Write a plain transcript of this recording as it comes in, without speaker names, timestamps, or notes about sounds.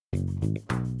Сайн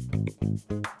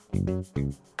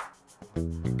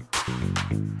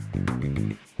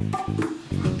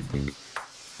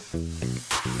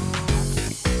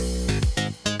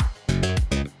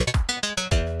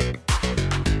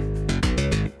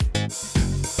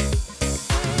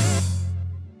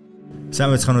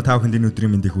байцгаана уу та бүхэнд энэ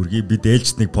өдрийн мэндийг хүргэе. Бид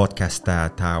ээлжид нэг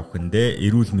подкаста та бүхэндээ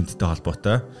эрүүл мэндэд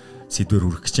холбоотой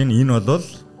сэдвээр хүргэх гэж байна. Энэ бол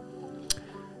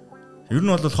ер нь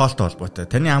хоолтой холбоотой.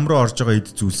 Таны ам руу орж байгаа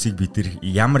эд зүйлсийг бид нар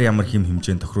ямар хэм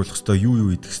хэмжээнд тохируулах ёстой,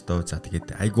 юу идэх ёстой. За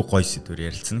тэгээд айгүй гоё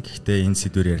сэдвээр ярилцсан. Гэхдээ энэ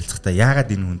сэдвээр ярилцахдаа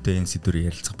яагаад энэ хүнтэй энэ сэдвээр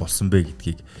ярилцах болсон бэ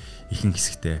гэдгийг ихэнх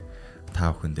хэсэгтээ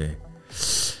та бүхэндээ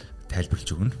тайлбарлаж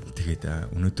өгнө. Тэгээд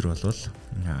өнөөдөр бол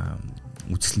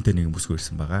үзэсгэлэнтэй нэгэн бүсгүй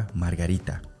ирсэн байгаа.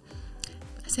 Маргарита.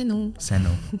 Сайн уу?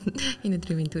 Энэ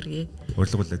өдрийн мэнд хүргэе.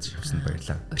 Урилгуулж явсан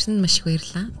баярлаа. Урьсан маш их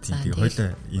баярлаа. За тэгээд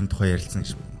хоёлаа энэ тухай ярилцсан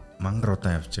гэж мангар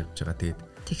удаан явж байгаа. Тэгээд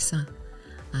тэгсэн.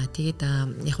 Тэгээд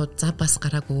яг хуу зав бас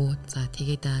гараагүй. За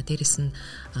тэгээд дээрэс нь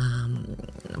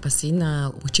бас энэ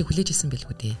өчиг хүлээж исэн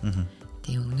билгүү дээ.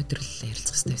 Тэгээд өнөөдөр л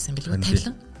ярилцах хэрэгтэй байсан билгүү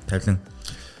тавилан.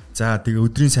 За тэгээд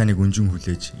өдрийн сайныг өнжин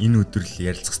хүлээж энэ өдөр л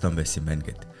ярилцах хэрэгтэй байсан юм байна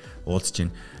гэд уулзж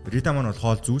байна. Рита маань бол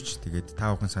хоол зүүч. Тэгээд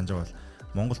та бүхэн санаж байгаа бол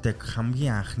Монголд яг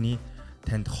хамгийн анхны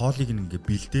танд хоолыг ингээ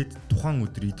бэлдээд тухайн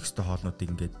өдөр идэх ёстой хоолнуудыг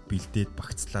ингээ бэлдээд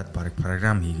багцлаад бараг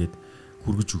програм хийгээд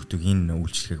хүргэж өгдөг энэ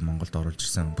үйлчлэгийг Монголд оруулж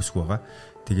ирсэн бүсгүй байгаа.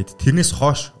 Тэгээд тэрнээс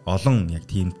хойш олон яг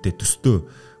тиймтэй төстэй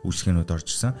үйлчлэгнүүд орж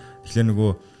ирсэн. Тэгэхээр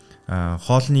нөгөө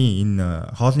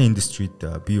хоолны индустрид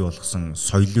бий болгосон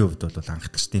соёлын хувьд бол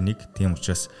анхдагчдын нэг. Тийм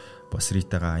учраас бас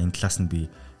Ритагаа энэ талаас нь би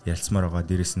ярилцмаар байгаа.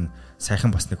 Дээрээс нь сайхан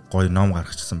бас нэг гоё ном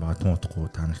гаргачихсан байгаа. Тун утгагүй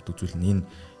та нарт үзүүлнэ.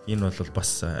 Энэ бол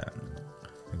бас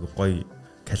айгу гоё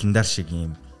календар шиг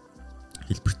юм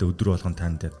хэлбэртэй өдөр болгон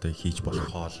танд одоо хийж болох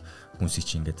хоол хүнсийг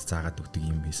чи ингээд заагаад өгдөг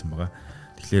юм байсан байгаа.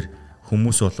 Тэгэхээр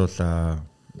хүмүүс бол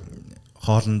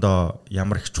хоолндоо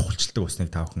ямар их чухалчилдаг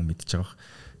басныг та бүхэн мэдж байгаа.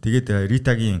 Тэгээд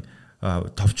Ритагийн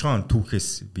товчхон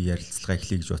түүхээс би ярилцлага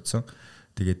эхлэе гэж бодсон.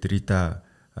 Тэгээд Рита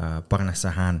бага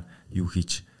насаа хаана юу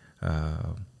хийж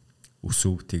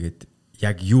өсөв, тэгээд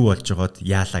яг юу болж байгаад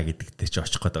яалаа гэдэгтэй чи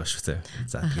очих гээд байгаа шүү дээ.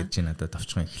 За тэгээд чи надад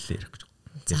товчхон эхлэе ярих гэж.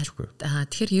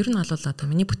 Тэгэхээр ер нь бол одоо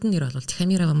миний бүтэн нэр бол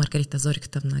Тихомирова Маргарита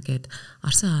Зориктовна гээд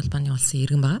Орсын албаны улсын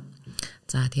иргэн байгаа.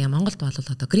 За тэгээ Монголд бол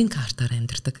одоо грин картаар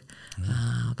амьдардаг.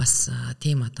 Бас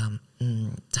тийм одоо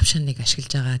завшааныг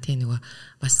ашиглаж байгаа тийм нөгөө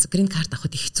бас грин карт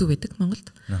авахд их хэцүү байдаг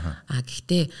Монголд.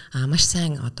 Гэхдээ маш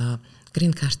сайн одоо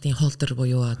грин картын холдер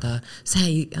буюу одоо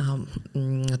сайн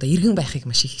одоо иргэн байхыг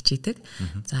маш их хичээдэг.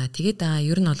 За тэгээд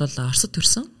ер нь бол Оросд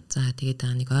төрсөн. За тэгээд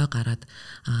нэг ой гараад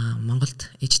Монголд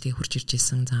ээжтэйгээ хурж ирж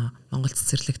исэн. За Монгол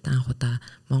цэцэрлэгт анх удаа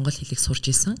монгол хэлийг сурж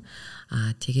исэн.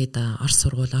 Тэгээд Орос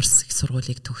их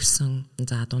сургуулийг төгссөн.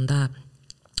 За дундаа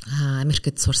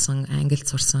Америкт сурсан, Англид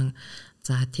сурсан.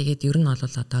 За тэгээд ер нь бол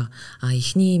одоо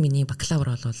эхний миний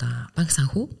бакалавр бол банк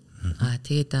санхүү.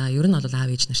 Тэгээд ер нь бол аав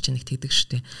ээж нар чинь нэг тэгдэг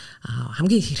шүү дээ.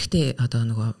 Хамгийн хэрэгтэй одоо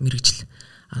нөгөө мэрэгжил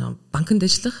банкнд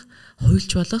ажиллах,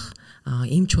 хуульч болох,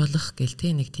 эмч болох гэл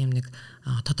тэ нэг тийм нэг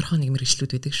тодорхой нэг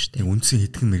мэрэгчлүүд байдаг шүү дээ. Үндсэн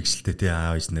хэдхэн мэрэгчлээ тэ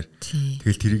аав ээж нар.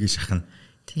 Тэгэл тэрийг шахна.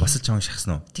 Басаж чам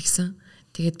шахсан уу? Тэгсэн.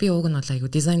 Тэгээд би уг нь бол айгу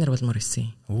дизайнер болмоор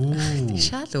байсан юм.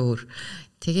 Шал өөр.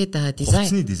 Тэгээд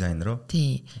хувцсны дизайнер уу?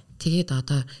 Тий. Тэгээд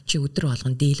одоо чи өдөр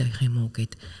болгон дээл авах юм уу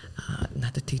гэд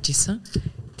надад тэгжсэн.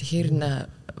 Тэгэхээр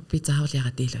би заавал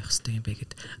ягаад дээл авах хэрэгтэй юм бэ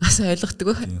гэд бас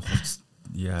ойлгохгүй.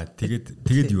 Яа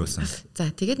тэгээд юу болсон?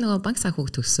 За тэгээд нөгөө банк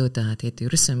санхүүг төгсөөд тэгээд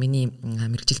ерөөсөө миний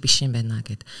мэрэгжил биш юм байна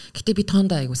гэд. Гэтэ би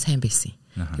тоондоо айгу сайн байсан.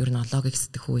 Ер нь логик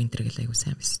сэтгэх үү энэ төр гэл айгу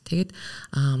сайн байсан. Тэгээд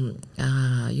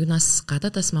юунаас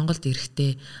гадаадаас Монголд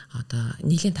ирэхдээ одоо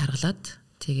нийлэн таргалаад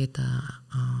тэгээд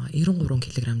 93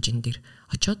 кг жин дээр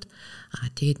очоод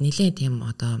тэгээд нийлэн тийм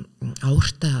одоо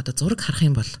авууртай одоо зураг харах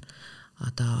юм бол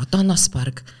одоо одооноос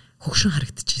баг хөгшин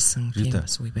харагдчихсэн юм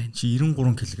бас үе байна. Чи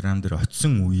 93 кг дээр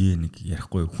очисон үеэ нэг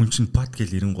ярихгүй хүн чинь пат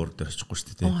гэл 93 дээр очихгүй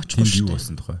шүү дээ. Тэнд юу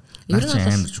болсон тухай. Ер нь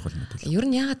амар чухал мэдээлэл. Ер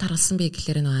нь яагаад таргалсан бэ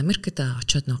гэхээр нөгөө Америкт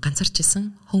очиод нөгөө ганцарч исэн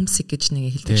homesick гэж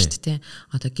нэг хэлдэг шүү дээ.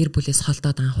 Одоо гэр бүлээс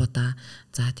холдоод анхудаа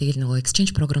за тэгэл нөгөө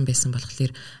exchange program байсан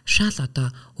болохоор шал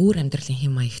одоо өөр амьдралын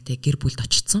хэм маягтай гэр бүлд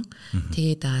очсон.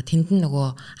 Тэгээд тэнд нь нөгөө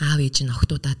аав ээж нь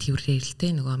охтуудаа тэрвэрээр л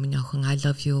те нөгөө миний охин I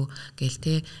love you гэл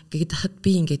те гэхэд хахад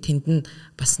би ингээд тэнд нь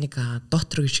бас нэг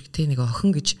доктор гэж те нэг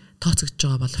охин гэж тооцогдож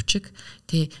байгаа боловч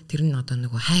тэр нь одоо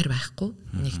нөгөө хайр байхгүй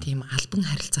нэг тийм албан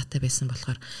харилцаатай байсан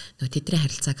болохоор нөгөө тэдний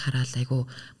харилцааг хараад айгу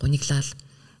гуниглал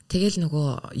Тэгэл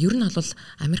нөгөө ер нь бол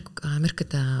Америкт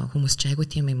хүмүүс ч айгүй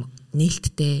тийм юм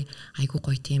нээлттэй, айгүй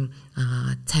гоё тийм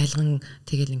цайлган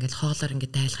тэгэл ингээл хоолоор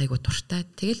ингээд дайлах айгүй дуртай.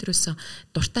 Тэгэл ерөөсө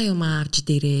дуртай юм авч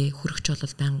дээрээ хөрөгч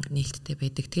бол баян нээлттэй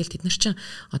байдаг. Тэгэл тэд нар чинь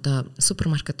одоо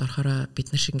супермаркет орохороо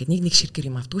бид нар шиг ингээд нэг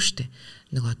ширхгэр юм авдаггүй шүү дээ.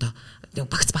 Нөгөө одоо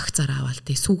багцаар аваал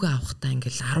тий сүгэ авахтаа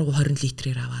ингээл 10-20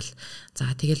 литрээр аваал. За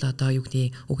тэгэл одоо юу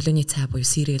гэдэг өглөөний цай буюу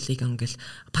сириалыг ингээл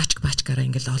пачкаараа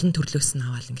ингээл олон төрлөөс нь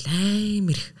аваал ингээл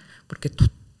амар их бүр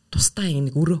ингээд тустай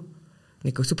нэг өрөө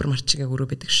нэг супермаркетийн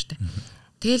өрөө байдаг шүү дээ.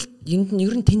 Тэгэл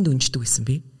ер нь тэнд өнждөг байсан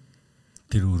би.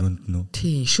 Тэр өрөөнд нөө.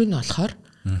 Тий, шүн болохоор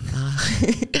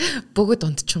бөгөөд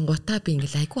унтчихгоотаа би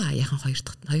ингээл айгүй аяахан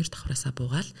хоёр давхраасаа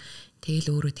буугаал.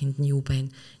 Тэгэл өөрөө тэнд нь юу байна?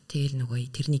 Тэгэл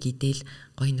нөгөө тэрнийг идэл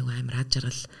гой нөгөө амар ад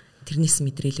жаргал тэрнээс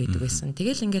мэдрээл байдаг байсан.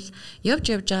 Тэгэл ингээл явж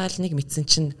байгаа л нэг мэдсэн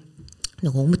чинь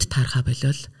нөгөө өмд таархаа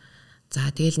болол. За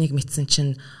тэгэл нэг мэдсэн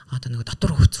чинь одоо нөгөө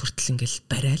дотор хөвц хүртэл ингээл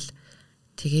барайл.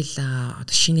 Тэгэл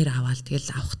одоо шинээр аваал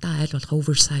тэгэл авахтаа айл болох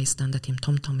оверсайз дандаа тийм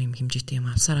том юм хэмжээтэй юм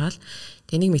авсараад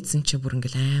тэг нэг мэдсэн чинь бүр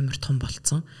ингээл амар том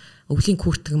болцсон. Өвлийн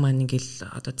күртэг маань ингээл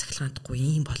одоо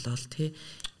цахилгаандахгүй юм болол тий.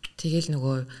 Тэгэл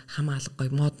нөгөө хамаалга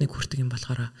гоё модны күртэг юм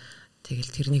болохоор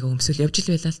тэгэл тэрнийг өмсөл явж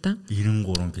ил байлаа л да.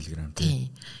 93 кг тий.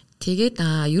 Тэгээд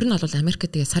ер нь бол Америкт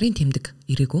тэгээ сарын тэмдэг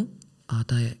ирээгүй.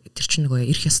 Одоо тэр чинь нөгөө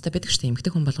ирэх ёстой байдаг шүү дээ.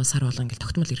 Эмэгтэй хүн болгон сар болгон ингээл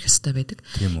тогтмол ирэх ёстой байдаг.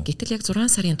 Гэтэл яг 6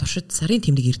 сарын туршид сарын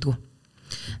тэмдэг ирдэггүй.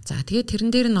 За тэгээд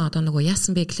тэрэн дээр нь одоо нөгөө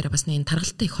яасан бэ гэхээр бас энэ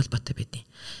таргалтай их холбоотой байдیں۔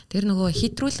 Тэр нөгөө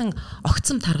хитрүүлэн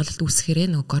огцом таргалалт үүсгээрээ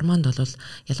нөгөө гормонд бол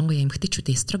ялангуяа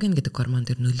эмэгтэйчүүдийн эстроген гэдэг гормон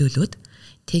дээр нөлөөлөөд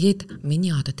тэгээд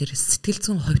миний одоо тэр сэтгэл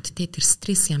зүйн хувьд тэр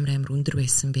стресс ямар өндөр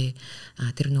байсан бэ?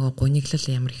 Тэр нөгөө гуниглал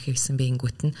ямар их байсан бэ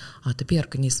ингүүт нь одоо би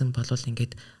организм болвол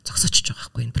ингээд зогсоочж байгаа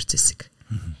байхгүй энэ процессыг.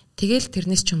 Тэгэл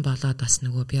тэрнээс ч юм болоод бас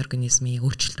нөгөө би организмын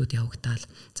өөрчлөлтүүд явагдаал.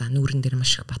 За нүүрэн дээр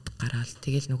маш их батг гараал.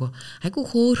 Тэгэл нөгөө айгүй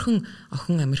хөөхөн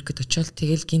охин Америкт очиод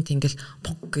тэгэл гинт ингээл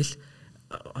пог гэл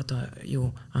одоо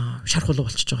юу шархуулуу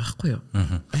болчихж байгаа байхгүй юу?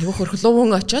 Айгүй хөөрхөн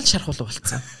луван очиод шархуулуу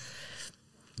болцсон.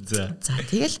 За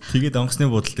тэгээд онгоцны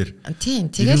буудлын дээр.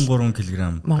 Тийм тэгэл 93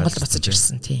 кг Монгол буцаж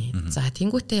ирсэн тийм. За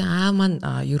тэнгуүтээ маань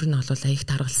ер нь бол аяг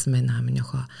таргалсан байна. Миний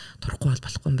охоо турахгүй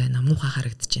болохгүй юм байна. Муухай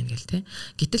харагдаж байна гэл те.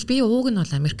 Гэтэл би ууг нь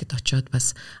бол Америкт очиод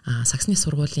бас Саксны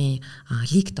сургуулийн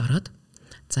лигт ороод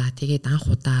за тэгээд анх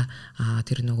удаа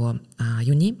тэр нөгөө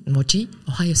юуны Мужи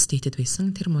Ohio State-д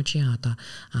байсан. Тэр Мужийн одоо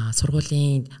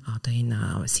сургуулийн одоо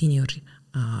энэ senior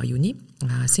юуны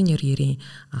senior year-ийн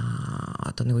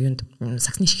одоо нөгөө юунд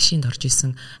Саксны шигшинд орж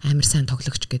исэн амар сайн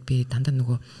тоглогч гэд би дандаа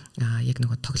нөгөө яг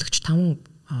нөгөө тоглогч 5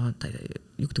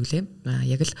 юу гэдэг лээ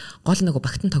яг л гол нөгөө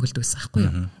багтан тоглодог байсан аахгүй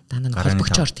юу дандаа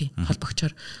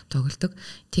холбогчоор тоглодог.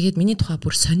 Тэгээд миний тухай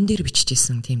бүр сонь дээр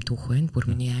биччихсэн тийм түүх байна. Бүр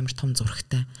миний амар том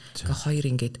зурагтай. Ингээ хоёр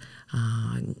ингээд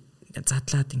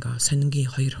задлаад ингээ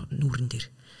сонингийн хоёр нүүрэн дээр.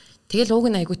 Тэгэл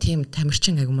ууг нь айгу тийм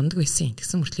тамирчин айгу мундаг байсан.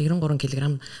 Тэгсэн мөртлөө 93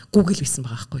 кг гүгэл байсан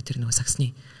байгаа байхгүй тэр нөгөө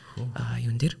Саксны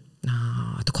юун дээр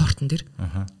одоо кортон дээр.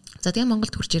 За тэгээ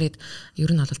Монголд хурж ирээд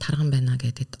ер нь бол тарган байна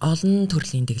гэдэг олон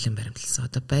төрлийн дэглэм баримтлсан.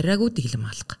 Одоо бариагүй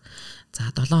дэглэм алга. За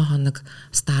 7 хоног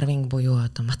starving буюу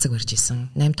одоо мацаг барьж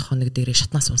исэн. 8 дахь хоног дээрээ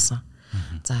шатнаас унсан.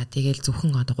 За тэгэл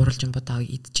зөвхөн одоо гурвалжинбудаа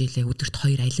идчихлээ өдөрт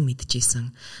 2 алим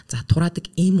идчихсэн. За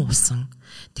тураадаг им уусан.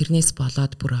 Тэрнээс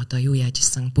болоод бүр одоо юу яаж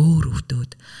исэн бөөр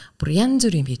өвдөөд бүр янз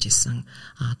бүр юм хийж исэн.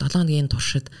 7 хоногийн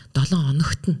туршид 7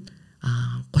 хоногт нь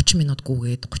 30 минут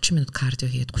гүгээд 30 минут кардио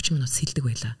хийгээд 30 минут сэлдэг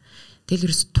байлаа. Тэгэл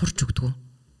ерөөсө турж өгдөгөө.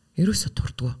 Ерөөсө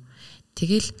турдгоо.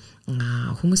 Тэгэл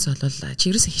хүмүүс болвол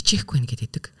чи ерөөсө хичээхгүй нэ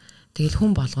гэдэг. Тэгэл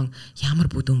хүн болгон ямар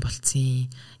бүдүүн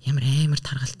болцсон, ямар амар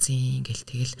таргалцсан гэл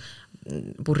тэгэл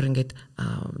бүр ингээд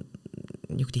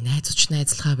юу гэдэг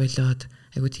найзлахаа болоод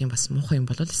айгуу тийм бас муухай юм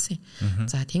болол лсэн.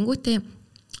 За тэнгуүтээ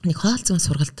нэг хоол зүүн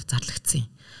сургалт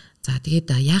зарлагдсан. За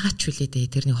тэгээд яагаад ч үлээ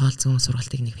тэр нэг хоол зүүн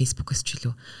сургалтыг нэг фэйсбүүкээс ч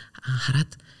үлээ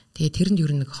хараад тэгээд тэрэнд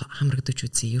ер нь нэг хамрагдаж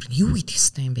үзье. Ер нь юу идэх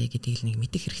ёстой юм бэ гэдгийг нэг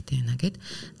мэдэх хэрэгтэй байна гэд.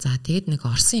 За тэгээд нэг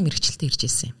Орсын мэрэгчлэлтэй ирж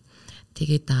ирсэн.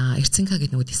 Тэгээд Эрцэнка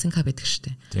гэдэг нөгөө Дисэнка байдаг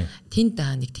штэ. Тэнд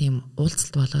нэг тийм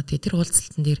уулзалт болоо. Тэгээд тэр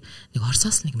уулзалтан дээр нэг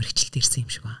Орсоос нэг мэрэгчлэлт ирсэн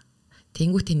юм шиг ба.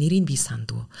 Тэнгүүтээ нэрийг би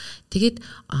сандгүй. Тэгээд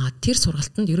тэр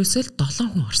сургалтанд ерөөсөө л 7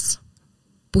 хүн орсон.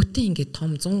 Бүтэн ингээд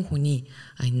том 100 хүний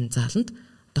энэ зааланд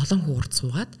 7 хүн урд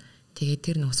суугаад тэгээд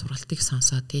тэр нөгөө сургалтыг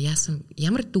сонсоод тэгээд яасан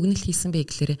ямар дүгнэлт хийсэн бэ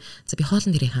гэхээр за би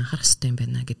хоолн дээрээ анхаарах хэрэгтэй юм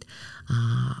байна гэд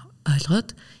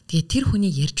ойлгоод тэгээ тэр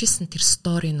хүний ярьжсэн тэр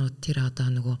сторинууд тэр одоо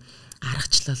нөгөө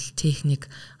аргачлал, техник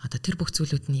одоо тэр бүх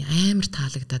зүйлүүд нь амар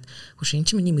таалагдаад хөөш эн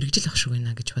чинь миний мэрэгжил ах шиг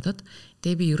байна гэж бодоод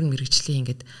тэгээ би ер нь мэрэгжлийн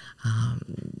ингээд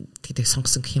тэгээд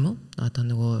сонгосон гэх юм уу? Одоо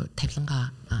нөгөө тавилангаа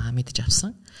мэдэж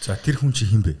авсан. За тэр хүн чи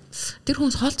хэн бэ? Тэр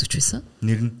хүн хоол зүч байсан.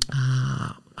 Нэр нь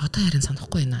одоо харин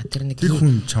санахгүй байна. Тэр нэг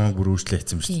хүн чамайг бүр өөрчлөө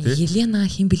хийсэн шүү дээ. Елена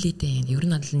хин блээ дээ. Ер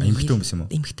нь аль нь эмэгтэй хүн юм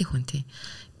уу? Эмэгтэй хүн тий.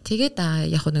 Тэгээд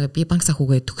яг нэг би банк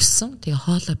санхүүгээ төгссөн. Тэгээ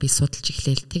хоолоо би судалж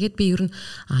эхлээл. Тэгээд би ер нь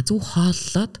зөв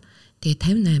хооллоод тэгээ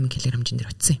 58 кг хэмжээнд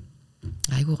очсон юм.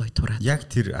 Айгуу гоё тураад. Яг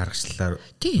тэр аргачлалаар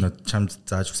чамд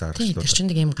зааж өгсөн аргачлал. Тэр чинь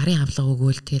нэг юм гарын авлага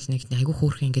өгөөл тэгэл нэг айгуу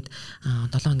хөөрхөн ингээд 7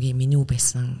 хоногийн меню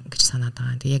байсан гэж санаад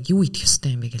байгаа. Тэгээ яг юу идэх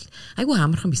ёстой юм бэ гэл. Айгуу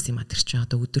амархан бисэн юм а тэр чинь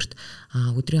одоо өдөрт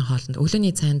өдрийн хоолнд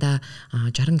өглөөний цайндаа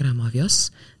 60 г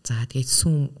овёс. За тэгээд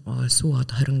сүү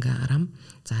одоо 20 г.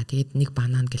 За тэгээд нэг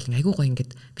банан гэл айгуу гоё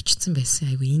ингээд бичсэн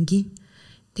байсан. Айгуу энгийн.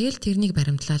 Тэгэл тэрнийг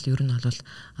баримтлал ер нь бол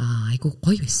айгуу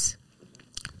гоё байсан.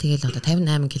 Тэгэл одоо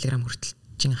 58 кг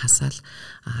хүртэл хасаал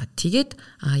тэгээд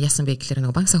яасан бэ гэхээр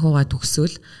нэг банк санхугаа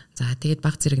төгсөөл за тэгээд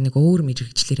баг зэрэг нэг өөр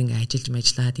мэрэгчлэр ингээ ажиллаж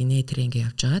мэжлаад инээ тэр ингээ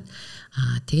явж байгаад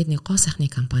тэгээд нэг гоо сайхны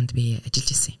компанид би ажиллаж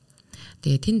исэн.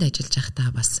 Тэгээд тэнд ажиллаж байхдаа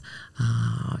бас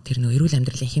тэр нөө эрүүл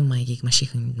амьдралын хэм маягийг маш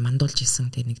их мандуулж исэн.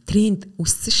 Тэгээд нэг тренд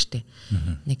үссэн штэ.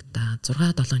 Нэг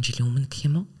 6-7 жилийн өмнө гэх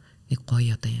юм уу? Нэг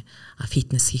гоё одоо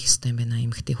фитнес хийх хэрэгтэй юм байна.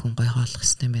 Эмэгтэй хүн гоё хооллох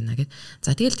хэрэгтэй юм байна гэд.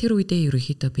 За тэгэл тэр үедээ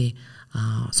ерөөхдөө би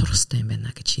сурах хэрэгтэй юм байна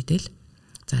гэж шийдээл.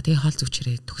 За тэгээ хоол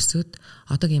зүйчрээ төгсөөд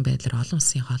одоогийн байдлаар олон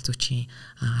улсын хоол зүйчийн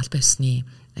албан ёсны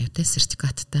аюутай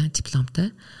сертификаттай,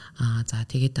 дипломтой. За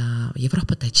тэгээд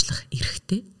Европод ажиллах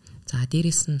эрхтэй. За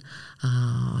дээрэс нь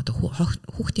одоо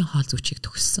хүүхдийн хоол зүйчийг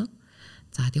төгссөн.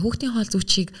 За тэгээ хүүхдийн хоол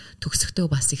зүйчийг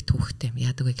төгсөхдөө бас их төвхтэй.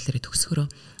 Яадаг вэ гэхээр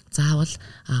төгсөхөрөө заавал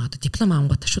одоо диплом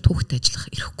авангууд шууд хүүхдэд ажиллах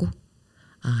эрхгүй.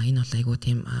 Энэ бол айгуу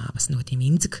тийм бас нөгөө тийм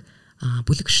эмзэг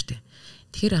бүлэг штэ.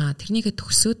 Тэгэхээр тэрнийгээ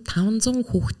төгсөөд 500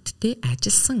 хүүхэдтэй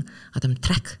ажилласан одоо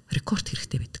трак рекорд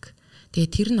хэрэгтэй байдаг.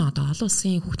 Тэгээ тэр нь одоо олон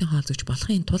улсын хүүхдийн хоол зүйч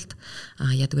болохын тулд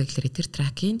яадаг вэ гэхээр тэр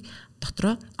тракийн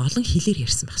дотроо олон хэлээр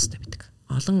ярьсан байх хэрэгтэй байдаг.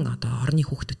 Олон одоо орны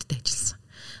хүүхдүүдтэй ажилласан.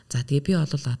 За тэгээ би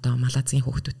бол одоо Малазийн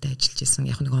хүүхдүүдтэй ажиллаж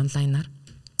исэн. Яг нэг онлайнаар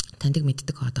таньдаг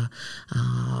мэддэг одоо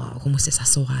хүмүүсээс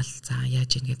асуугаал за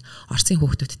яаж ингэж Оросын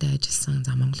хүүхдүүдтэй ажилласан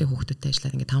за Монголын хүүхдүүдтэй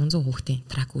ажиллаад ингээ 500 хүүхдийн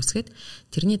трак үүсгээд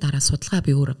тэрний дараа судалгаа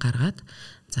би өөрөө гаргаад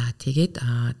за тэгээд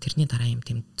тэрний дараа юм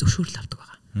тийм зөвшөөрөл авдаг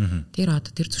байгаа. Тэр одоо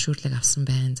тэр зөвшөөрлийг авсан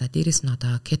байна. За дээрэс нь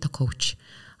одоо keto coach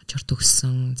очор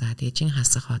төгссөн. За тэгээд жин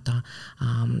хасах одоо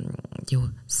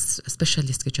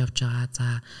специалист гэж явж байгаа.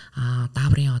 За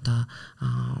дааврын одоо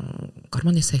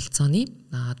гормоны солилцооны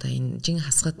одоо энэ жин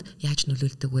хасахад яаж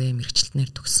нөлөөлдөг вэ?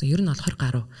 Мэргэжилтнэр төгссөн. Ер нь бол 20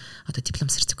 гаруй одоо диплом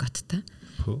сертификаттай.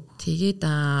 Тэгээд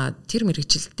тэр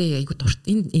мэргэжилтэд айгу дурт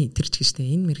энэ тэр ч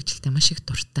гэжтэй энэ мэргэжилтэд маш их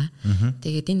дуртай.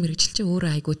 Тэгээд энэ мэргэжил чинь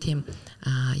өөрөө айгу тийм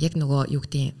яг нөгөө юу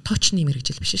гэдэг тоочны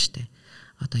мэргэжил биш шүү дээ.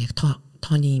 Одоо яг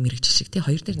тооны мэргэжил шиг тий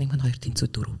 2 дээр нэмэх нь 2 тэнцүү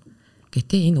 4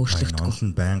 гэтээ энэ өөрчлөгдөхгүй.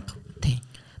 Олон байнга тий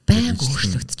байнга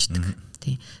өөрчлөгдчихдөг.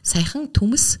 Тий саяхан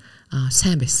төмс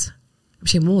сайн байсан.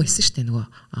 Биш муу байсан шүү дээ нөгөө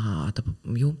одоо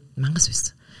юу мангас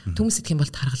байсан. Төмс идэх юм бол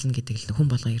таргална гэдэг л хүн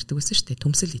болгон ярьдаг байсан шүү дээ.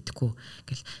 Төмсөл идэхгүй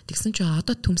гэл. Тэгсэн чинь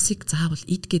одоо төмсийг заавал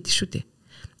ид гэдэг шүү дээ.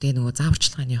 Тэгээ нөгөө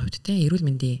зааварчилгааны хувьд те эрүүл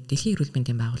мэндийн дэлхийн эрүүл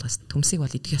мэндийн байгууллагаас төмсийг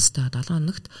бол идэх ёстой 7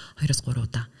 хоногт 2-3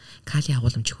 удаа кали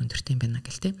агуулмж хүндэртэй юм байна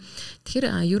гэл те. Тэгэхээр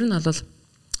ер нь бол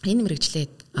энэ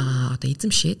мэрэгчлээд одоо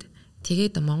эзэмшээд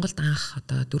тэгээд Монголд анх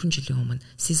одоо 4 жилийн өмнө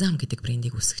Sesam гэдэг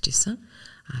брендийг үүсгэж ирсэн.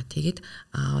 Тэгээд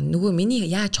нөгөө миний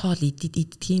яаж хоол иддэг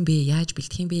юм бэ? Яаж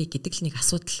бэлдэх юм бэ гэдэг л нэг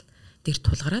асуудал дээр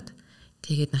тулгараад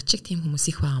тэгээд над шиг тийм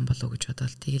хүмүүс их байгаа юм болов уу гэж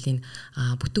бодоод тэгэл энэ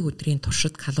бүтэн өдрийн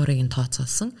туршид калорийг нь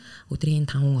тооцоолсон өдрийн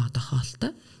 5 одоо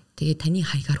хоолтой тэгээд таны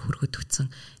хаягаар хөргөд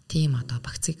өгсөн тийм одоо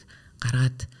багцыг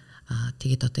гаргаад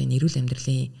тэгээд одоо энэ эрүүл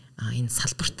амьдралын энэ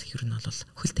салбарт ер нь бол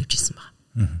хөл тавьж исэн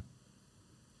байна.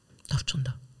 Товчхон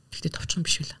доо. Гэхдээ товчхон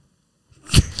биш үлээ.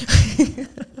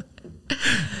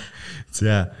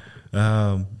 За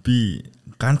би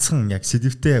ганцхан яг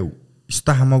сэдвтэ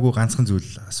өстой хамаагүй ганцхан зүйл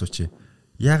асуучих.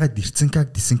 Яагаад Ирценка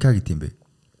Дисенка гэдэг юм бэ?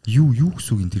 Юу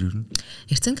гэсэн үг энэ тэр юм?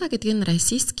 Ирценка гэдэг нь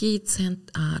российский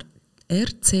центр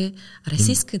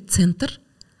российский центр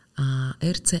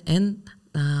РЦН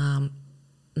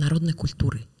народной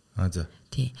культуры. За.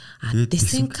 Тий.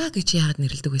 Дисенка гэж яагаад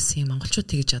нэрлэдэг байсан юм? Монголчууд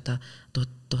тэгж одоо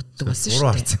дууддаг байсан шүү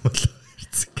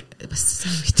дээ. Бас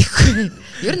сайн мэдээгүй.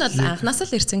 Ер нь бол анхнаасаа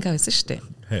л Ирценка байсан шүү дээ.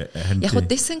 Яг хөө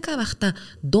Дисенка байхдаа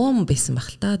дом байсан баг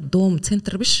л та. Дом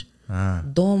центр биш.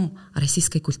 Дом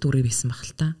российской культуры байсан баг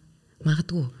л та.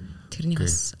 Магадгүй тэрнийг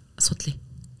бас судлаа.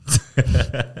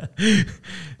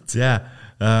 За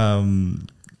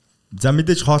За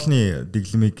мэдээж хоолны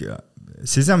дэглэмийг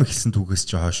сезам ихсэн түүхээс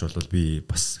ч хойш бол би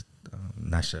бас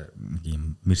нааша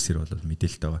ийм мерсер бол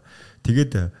мэдээлэлтэй байгаа.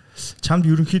 Тэгээд чамд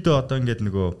ерөнхийдөө одоо ингээд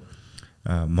нөгөө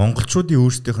монголчуудын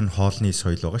өөрсдийнх нь хоолны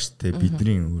соёл байгаа шүү дээ.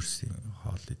 Бидний өөрсдийн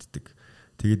хоол иддэг.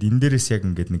 Тэгээд энэ дээрээс яг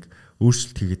ингээд нэг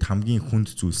өөрчлөлт хийгээд хамгийн хүнд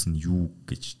зүйлс нь юу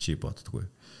гэж чи боддгоо.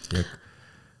 Яг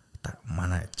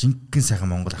манай жинхэнэ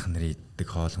сайхан монгол ах нарын иддэг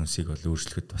хоол хүнсийг бол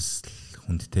өөрчлөхөд бас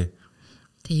хүндтэй.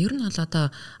 Тэгээ ер нь бол одоо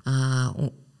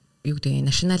юу гэдэг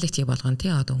nationality болгон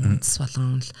тий одоо үндэс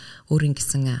болгон өөрийн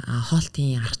гэсэн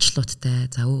хоолтын аргачлалуудтай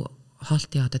за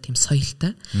хоолтын одоо тийм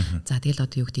соёлтой. За тэгэл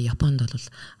одоо юу гэдэг Японд бол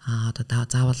одоо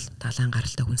заавал далайн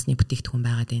гаралтай хүнсний бүтээгдэхүүн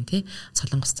байгаад байна тий.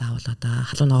 Солонгос заавал одоо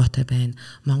халуун ногоотой байна.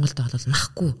 Монголд бол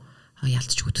махгүй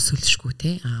ялцчгүй төсөөлшгүй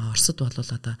те Оросд бол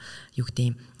одоо юу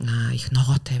гэдэг их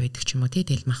ногоотой байдаг ч юм уу те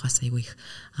тэл мах бас айгүй их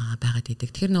байгаад идэг.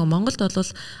 Тэгэхээр нөгөө Монголд бол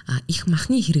их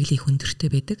махны хэрэглээ хөндөртэй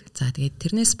байдаг. За тэгээд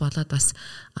тэрнээс болоод бас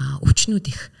өвчнүүд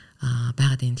их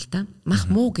байгаад байна л да. Мах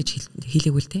муу гэж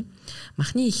хэлээгүй л те.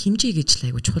 Махны хэмжээ гэж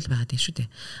л айгүй чухал байгаад байна шүү дээ.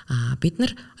 Бид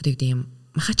нар одоо юу гэдэг юм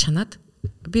маха чанаад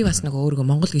би бас нөгөө өөрийгөө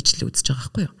Монгол гэж л үзэж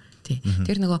байгаа байхгүй юу? Тий.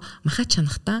 Тэр нөгөө маха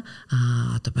чанахта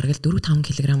одоо бараг л 4-5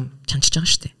 кг чанчиж байгаа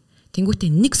шүү дээ.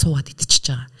 Тэнгүүтээ нэг суугаад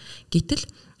идчихэж байгаа. Гэтэл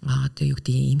одоо юу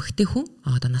гэдэг эмэгтэй хүн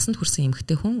одоо насанд хүрсэн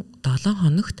эмэгтэй хүн 7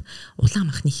 хоногт улаан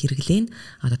махны хэрэглээ нь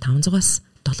одоо 500-аас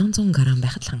 700 г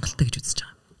байхад хангалттай гэж үзэж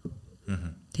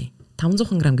байгаа. Тий.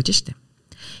 500 г гэж штэ.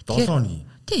 7 оны.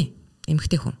 Тий.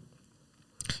 Эмэгтэй хүн.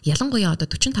 Ялангуяа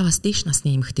одоо 45-аас дээш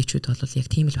насны эмэгтэйчүүд бол яг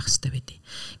тийм л байх хэрэгтэй байдیں۔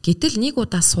 Гэтэл нэг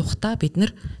удаа суухтаа бид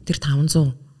нэр тэр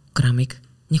 500 г-ыг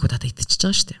нэг удаа идчихэж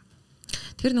байгаа штэ.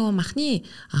 Тэр нөгөө махны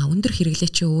өндөр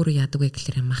хэрэглээ чи өөрөө яадаг вэ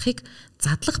гэхээр махыг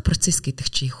задлах процесс гэдэг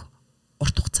чи их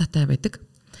урт хугацаатай байдаг.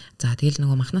 За тэгэл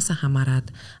нөгөө махнасаа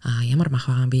хамаарад ямар мах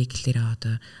байгаа юм бэ гэхээр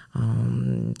одоо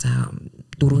за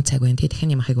 4 цаг байна. Тэ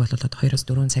дахины махыг бол одоо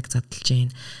 2-4 цаг задлж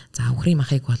гин. За өхрийн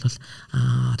махыг бол одоо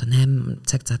 8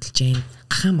 цаг задлж гин.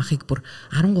 Гахаан махыг бүр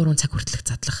 13 цаг хүртэлх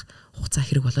задлах хугацаа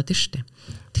хэрэг болоод байна шүү дээ.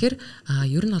 Тэгэхээр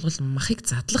ер нь бол махыг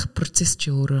задлах процесс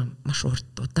чи өөрөө маш урт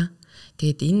удаан.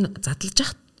 Тэгээд энэ задлаж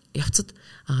явах явцад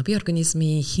бие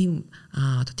организмын хим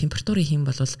одоо температурын хим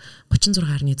бол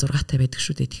 36.6-тай байдаг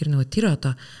шүү дээ. Тэгэхээр нөгөө тэр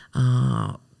одоо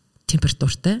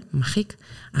температуртай махыг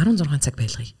 16 цаг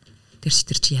байлгая.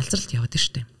 Тэр чи ялзралт яваад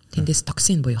шүү дээ. Тэндээс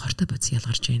токсин буюу хортой бодис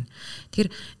ялгарч байна.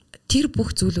 Тэр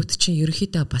бүх зүйлүүд чинь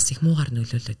ерөөхдөө бас их муугар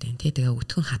нөлөөлөд байна. Тэгээ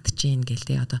өтгөн хатж гин гэл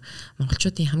тэ одоо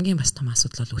монголчуудын хамгийн бас том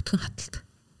асуудал бол өтгөн хаталт.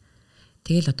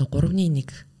 Тэгэл одоо 3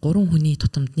 хүний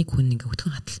тутамд нэг хүн ингээ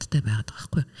өтгөн хаталттай байгаад байгаа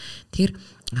байхгүй. Тэгэхээр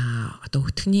одоо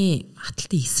өтгөний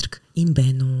хаталтын эсрэг энэ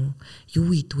байна уу?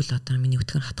 Юу идвэл одоо миний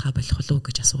өтгөн хатгаа болох болов уу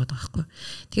гэж асуугаад байгаа байхгүй.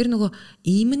 Тэгэхээр нөгөө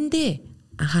иймэндээ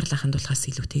анхаарал хандуулахаас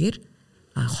илүүтэйгээр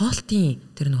хоолтын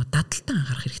тэр нөгөө дадалтаа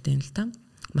анхаарах хэрэгтэй юм л да.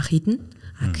 Мах идэн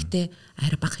гэхдээ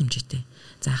арай бага хэмжээтэй.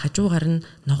 За хажуугаар нь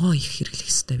ногоо их хэрэглэх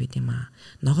хэрэгтэй байд юм аа.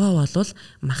 Ногоо бол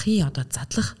махын одоо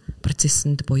задлах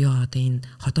процессэнд буюу одоо энэ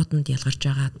ходоодонд ялгарч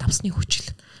байгаа давсны хүчил.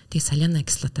 Тэгээ саляна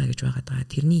кислота гэж байгаа.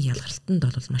 Тэрний ялгарлалтанд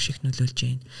бол маш их нөлөөлж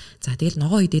байна. За тэгэл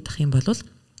ногоо идэх юм бол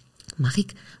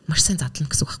махыг маш сайн задлана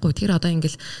гэсэн үг байхгүй. Тэр одоо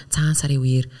ингээл цагаан сарын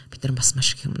үеэр бид нар бас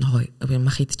маш их ногоо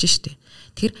мах идэж штэ.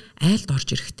 Тэр айлд орж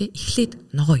ирэхдээ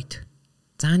эхлээд ногоо ид.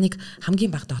 За нэг хамгийн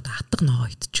багадаа одоо атга ногоо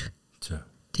идчих. За.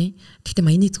 Тий. Гэхдээ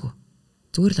майонезгүй.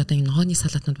 Зүгээр л одоо энэ ногооны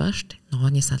салаатнууд байгаа штэ.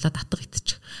 Ногооны салаат атга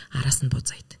идчих. Араас нь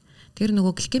буузаа ид. Тэр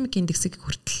нөгөө гликемик индексийг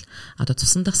хүртэл одоо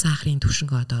цусан дахь сахарын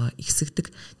түвшингөө одоо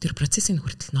ихсэгдэг тэр процессын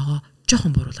хүртэл ногоо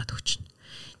жоохон буруулаад өгч байна.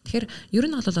 Тэгэхээр ер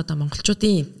нь бол одоо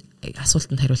монголчуудын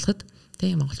асуултанд хариулахад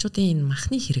тий монголчуудын энэ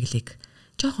махны хэрэглээг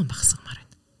жоохон багасгамаар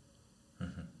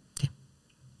байна. Тий.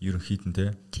 Ерөнхийдөө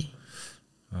тий.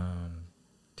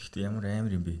 Тэгтээ ямар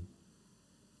амар юм бэ?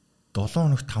 7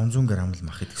 хоногт 500 г л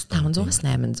мах идэх ёстой. 500-аас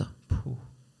 800.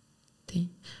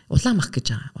 Тий. Улаан мах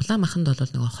гэж байгаа. Улаан маханд бол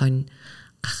нөгөө хонь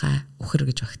гахаа өхөр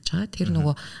гэж багтж байгаа. Тэр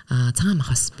нөгөө цагаан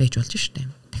махаас байж болж штэ.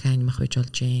 Дахиад мах байж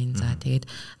болж гин. За тэгээд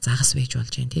загас байж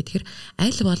болж гин. Тэгэхээр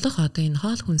аль болох одоо энэ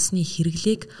хоол хүнсний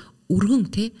хэрэглээг өргөн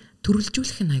те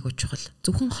төрөлжүүлэх нь айгуу чухал.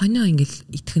 Зөвхөн хонио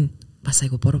ингээл итгэх нь бас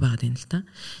айгуу буруу байгаад байна л та.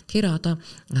 Тэгэхээр одоо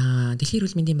Дэлхийн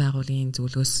эрүүл мэндийн байгууллагын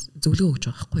зөвлөгөө өгж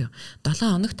байгаа байхгүй юу?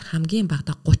 7 хоногт хамгийн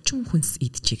багадаа 30 хүнс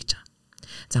идчихье гэж байгаа.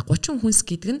 За 30 хүнс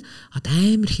гэдэг нь одоо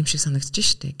амар хэм шиг санагдаж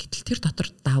штэ. Гэтэл тэр дотор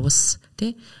давс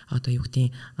тий одоо юу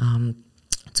гэдэг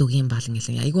зүгийн балан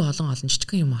гэлэн айгүй олон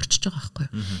жижигхэн юм орчиж байгаа байхгүй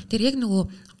юу. Тэр яг нөгөө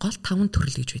гол 5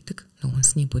 төрөл гэж байдаг. Нөгөө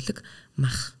хүнсний бүлэг,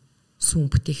 мах, сүүн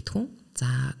бүтээгдэхүүн, за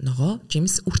ногоо,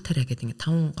 жимс, үр тариа гэдэг ингээ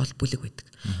 5 гол бүлэг байдаг.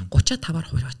 35-аар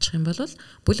хуваачих юм бол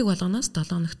бүлэг болгоноос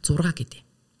 7 хоногт 6 гэдэг.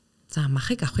 За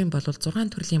махыг авах юм бол 6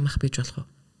 төрлийн мах бийж болох уу?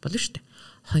 Болно штэ.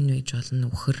 Хонь бийж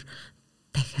болно, үхэр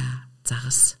дахиа,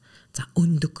 загас, за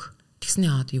өндөг,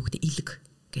 тэгснээ одоо юу гэдэг илэг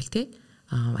гэл те.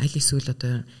 Аль эсвэл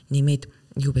одоо нэмээд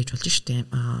юу байж болж штэ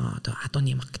одоо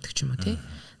адууны мах гэдэг ч юм уу те.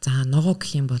 За ногоо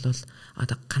гэх юм бол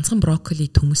одоо ганцхан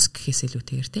брокколи төмөс гэхээс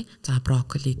илүүтэйгээр те. За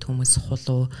брокколи төмөс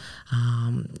хулуу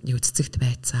юу цэцэгт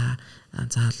байцаа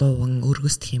за луун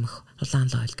өргөст хэмэх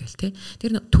улаан лойл гэл те.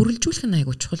 Тэр төрөлжүүлэх нь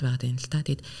айгуу чухал байгаад байна л та.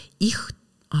 Тэгэд их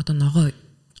одоо ногоо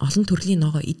олон төрлийн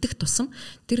ногоо идэх тусам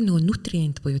тэр нөгөө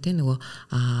нутриент буюу те нөгөө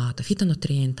одоо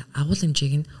фитонутриент агуул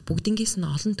хэмжээг нь бүгднгээс нь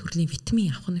олон төрлийн витамин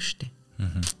авах нь штэ.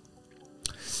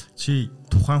 Чи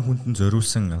тухайн хүндэн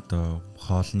зориулсан одоо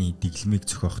хоолны дэглэмийг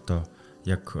зохиохдоо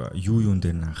яг юун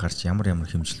дээр нь анхаарч ямар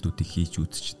хэмжилтүүдийг хийж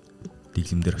үзэж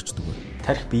дэглэмдэр очдөг вэ?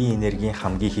 Тарих биеийн энергийн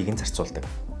хамгийн ихийг нь зарцуулдаг.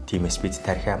 Тиймээс бид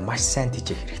тарихаа маш сайн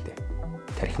тэжээх хэрэгтэй.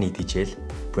 Тарихны тэжээл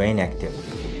Brain Active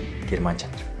герман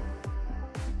чанар.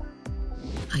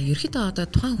 Ерөнхийдөө одоо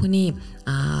тухайн хүний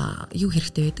юу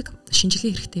хэрэгтэй байдаг?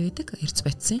 Шинжилгээ хэрэгтэй байдаг. Эрдэс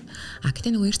бодисын. Гэтэ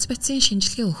нөгөө эрдэс бодисын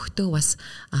шинжилгээ өгөхдөө бас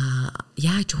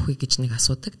яаж өгөх вэ гэж нэг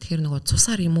асуудаг. Тэгэхээр нөгөө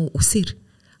цусаар юм уу үсээр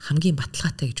хамгийн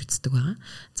баталгаатай гэж үздэг байгаа.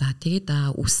 За тэгээд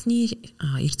үсний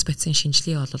эрдэс бодисын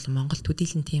шинжилгээ бол Монголд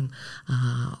төдийлөн тийм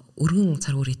өргөн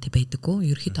цар хүрээтэй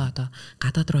байдаггүй. Ерөнхийдөө одоо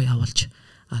гадаад руу явуулж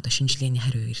одоо шинжилгээний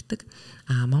хариу ирдэг.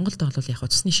 Монголд бол яг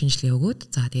цусны шинжилгээ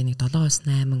өгөөд за тэгээ нэг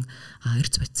 7-8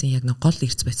 эрдэс бодисын яг нэг гол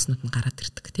эрдэс бодиснууд нь гараад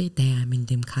ирдэг тий. Дай, амин,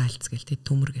 дэм, кальц гэл тий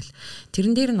төмөр гэл.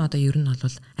 Тэрэн дээр нь одоо ер нь бол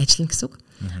ажиллана гэсэн үг.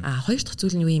 Хоёр дахь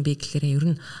зүйл нь юу юм бэ гэхээр ер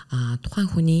нь тухайн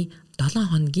хүний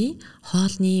 7 хоногийн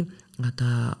хоолны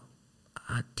одоо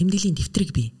тэмдэглэлийн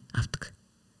дэвтрийг би авдаг.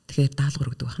 Тэгэхээр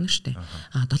даалгавар өгдөг байна шүү дээ.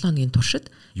 7 хоногийн туршид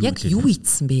яг юу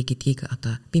ийдсэн бэ гэдгийг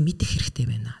одоо би мэдэх хэрэгтэй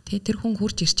байна. Тэр хүн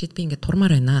хурж ирчээд би ингээд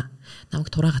турмаар байна. Намайг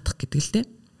тураагаах гэдэг л дээ.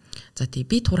 За тий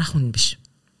би тураах хүн биш.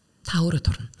 Та өөрөө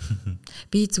турна.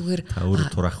 Би зүгээр та өөрөө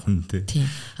тураах хүн тий.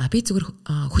 Би зүгээр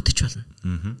хөтөж болно.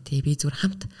 Тий би зүгээр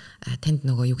хамт танд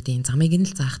нөгөө юу гэдэг замыг нь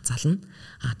л заах зална.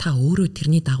 Та өөрөө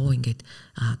тэрний дагуу ингээд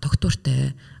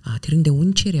доктортой тэрэндээ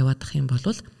үнчээр яваадах юм бол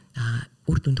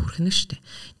үр дүнд хүрэх нь шүү дээ.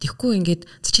 Тэгэхгүй ингээд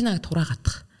цачинаг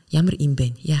тураагаах ямар юм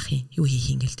бэ? Яах юм? Юу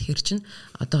хийх юм гээл тэгэхэр чин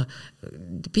одоо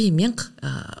би 1000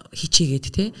 хичээгээд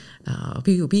те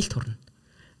би л турна.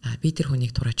 Би тэр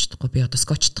хүнийг тураачдахгүй би одоо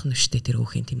скотчдох нь шүү дээ тэр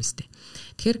өөхийн тэмэстэй.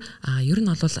 Тэгэхээр ер нь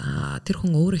бол тэр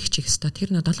хүн өөрөө хичээх ёстой.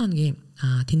 Тэр нөө 7 хоногийн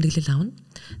тэмдэглэл авна.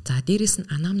 За дээрэс нь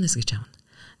анамнез гэж авна.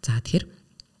 За тэгэхээр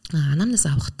анамнез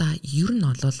авахдаа ер нь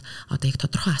бол одоо яг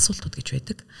тодорхой асуултууд гэж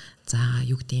байдаг. За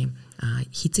юу гэдэм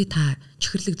хизээ та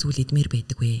чихэрлэг зүйл идмээр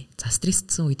байдаг вэ? За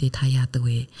стрессдсэн үедээ та яадаг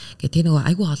вэ? Гэх тийм нөгөө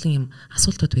айгүй олон юм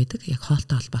асуултууд байдаг. Яг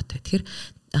хоолтой холбоотой. Тэгэхээр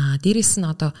дээрэс нь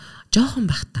одоо жоохон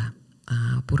бахта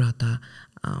бүр одоо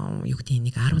юу гэдэг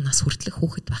нэг 10 нас хүртэлх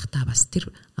хүүхэд байхдаа бас тэр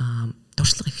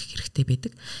дуршлаг их хэрэгтэй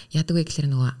байдаг. Яадаг вэ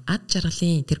гэхээр нөгөө ад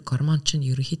жаргалын тэр гормон чинь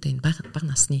ерөнхийдөө энэ бага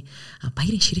насны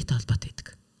баярын ширээтэй холбоотой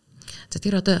байдаг. За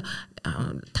тэр одоо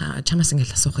чамаас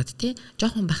ингээл асуухад тий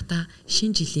жоохон бахта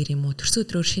шинэ жилээр юм уу төрсөн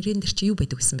өдрөөр ширээн дээр чи юу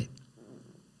байдаг гэсэн бэ?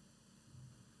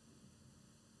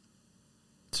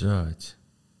 За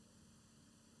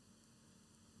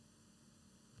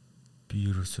би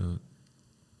ерөөсөө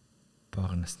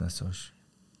бага наснаас хойш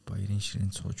баярын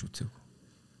ширээнд сууж үзээгүй.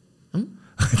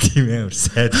 Тийм амар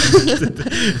сайд.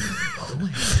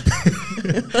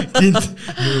 Гинт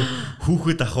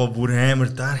хүүхэд ахаа бүр амар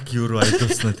дарк юуруу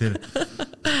аялуулснаа тэр.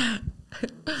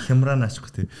 Хямраа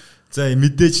наачгүй тий. За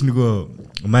мэдээж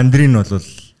нөгөө мандарин бол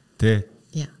тий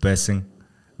байсан.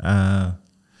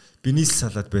 Бинис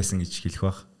салаад байсан гэж хэлэх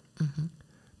бах.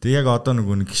 Тэг яг одоо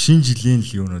нөгөө нэг шинэ жилийн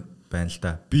л юунууд байна л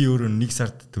да. Би өөрөө 1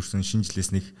 сард төрсөн шинэ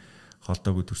жилээс нэг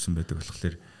холтоогүй төрсөн байдаг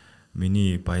болохоор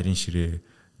миний баярын ширээ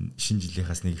шинэ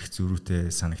жилийнхаас нэг их зөрүүтэй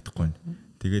санагдахгүй байна.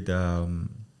 Тэгээд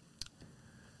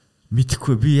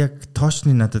мэдхгүй би яг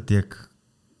тоочны надад яг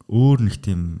өөр нэг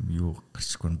тийм юу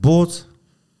гарчихгүй. Бууз.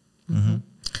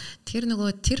 Тэр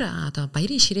нөгөө тэр одоо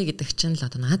баярын ширээ гэдэг чинь л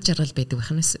одоо наад жаргал байдаг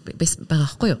байгаа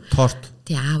байхгүй юу? Торт.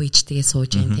 Тий аав ээжтэйгээ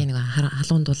сууж гин тий нөгөө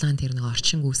халуун дулаан тэр нөгөө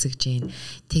орчин гүсгэж гин.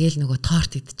 Тэгэл нөгөө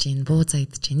торт идэж гин, буузаа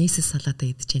идэж гин, нийсэс салаата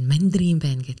идэж гин, мандарин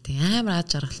байна гэдэг амар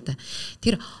аад жаргалтай.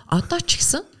 Тэр одоо ч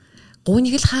гэсэн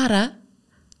гуйныг л хаараа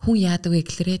хүн яадаг вэ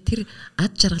гэхлээрээ тэр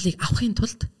ад жаргалыг авахын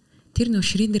тулд тэр нөө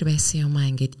ширээн дээр байсан юмаа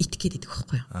ингээд итгээд идэх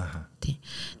байхгүй юу? Тийм.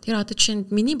 Тэр одоо жишээ нь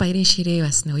миний баярын ширээ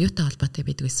бас нөгөө юутай холбоотой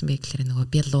байдаг байсан бэ гэхлээр нөгөө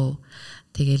бялуу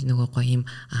тэгэл нөгөө гоё юм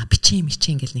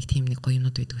бичэн гэл нэг тийм нэг гоё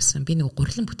юмнууд байдаг байсан. Би нөгөө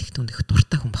гурилан бүтээгдэхүүн их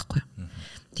дуртай хүн байхгүй юу?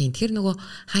 Тийм. Тэгэхээр нөгөө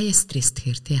хаяа стресс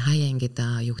тэгэхээр тий хаяа ингээд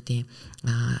юу гэдэг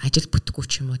ажил бүтэхгүй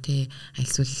ч юм уу тий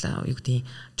альсвал юу гэдэг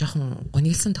жоохон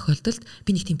гонёлсон тохиолдолд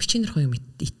би нэг тийм бичээнэр юм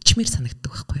ичмээр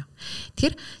санагддаг байхгүй юу.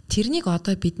 Тэгэхээр тэрнийг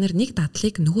одоо бид нэг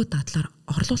дадлыг нөгөө дадлаар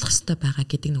орлуулах хэрэгтэй байгаа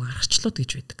гэдэг нөгөө аргачлалууд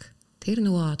гэж байдаг. Тэр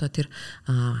нөгөө одоо тэр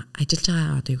ажиллаж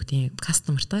байгаа одоо юу гэдэг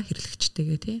кастомертаа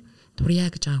хэрэглэгчтэйгээ тий турья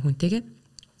гэж байгаа хүнтэйгээ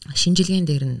шинжилгээнд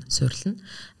дээр нь суйрлана.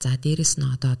 За дээрэс нь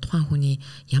одоо тухайн хүний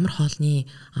ямар хоолны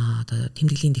одоо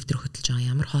тэмдэглэлийн дэвтэр хөтөлж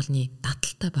байгаа, ямар хоолны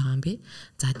даталтай байгаа юм бэ?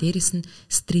 За дээрэс нь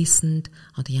стрессэнд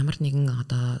одоо ямар нэгэн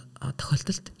одоо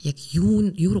тохиолдолд яг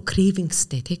юу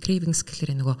cravings-тэй тий cravings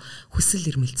гэхлээр нөгөө хүсэл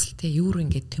эрмэлзэлтэй юу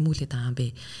ингээд тэмүүлээд байгаа юм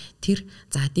бэ? Тэр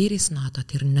за дээрэс нь одоо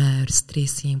тэр нойр,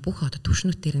 стрессийн бүх одоо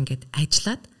түвшнүүдээр ингээд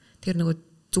ажиллаад тэр нөгөө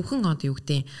зөвхөн одоо юу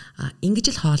гэдэг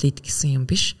ингэж л хоол ид гэсэн юм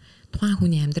биш. Тухайн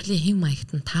хүний амьдралын хэм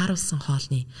маягт нь тааруулсан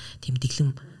хоолны тэм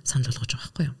дэглэм санал болгож байгаа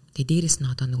байхгүй юу. Тэгээ дээрэс нь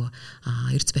одоо нөгөө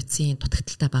эрдэс бодисын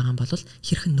дутагдaltaй байгаа юм бол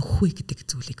хэрхэн нөхөх вэ гэдэг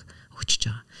зүйлийг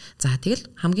өгчөж байгаа. За тэгэл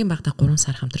хамгийн багадаа 3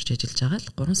 сар хамтарч ажиллаж байгаа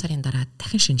л 3 сарын дараа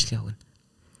дахин шинжилгээ өгнө.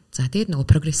 За тэгээд нөгөө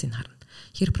прогрессыг харна.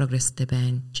 Хэр прогресстэй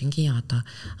байна? Жингийн одоо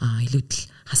илүүдэл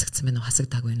хасагдсан байна уу,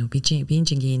 хасагдаагүй байна уу? Биеийн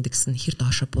жингийн индекс нь хэр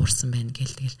доошо буурсан байна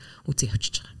гэл тэгэл үзий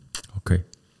явчихж байгаа. Окей.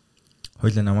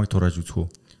 Хоёлаа намайг турааж үзэх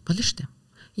үү? Болно шүү дээ.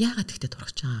 Яагаад тэгтээ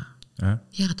турах ч аа?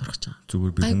 Яагаад турах ч аа?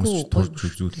 Зүгээр би хүмүүс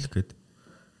турж үзүүлэх гээд.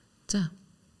 За.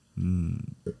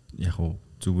 Яг уу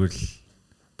зүгээр л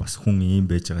бас хүн ийм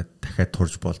байж байгаа дахиад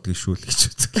турж болдгийг шүү л гэж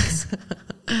үзлээ.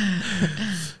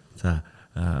 За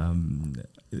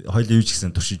хоёлаа юу ч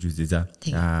гэсэн туршиж үзье за.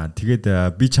 Тэгээд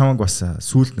би чамайг бас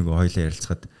сүүлд нөгөө хоёлаа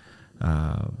ярилцахад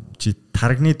чи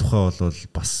таргны тухай бол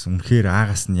бас үнэхээр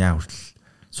аагаас нь яа хүртэл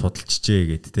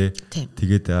судалчихжээ гэд тэ.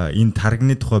 Тэгээд энэ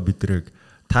таргны тухай бид нэр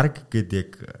тарг гэдэг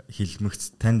яг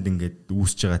хэлмэгц танд ингээд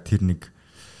үүсэж байгаа тэр нэг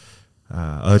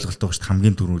ойлголт байгаа шүү дээ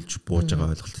хамгийн түрүүлж бууж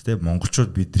байгаа ойлголт те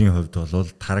монголчууд бидний хувьд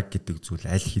бол тарг гэдэг зүйл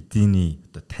аль хэдийн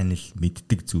одоо танил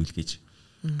мэддэг зүйл гэж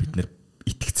бид нэр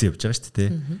итгэцэн явж байгаа шүү дээ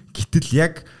те гэтэл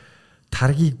яг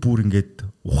таргийг бүр ингээд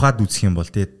ухаад үзэх юм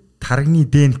бол те таргны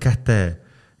ДНК-тай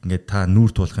ингээд та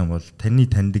нүүр туулах юм бол таны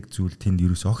таньдаг зүйл тэнд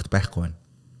ерөөсөө огт байхгүй байна.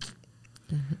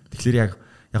 Тэгэхээр яг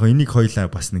энийг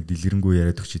хоёлаа бас нэг дэлгэрэнгүй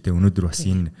яриад өгч дээ. Өнөөдөр бас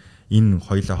энэ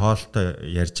хоёлаа хоолтой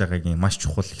ярьж байгаагийн маш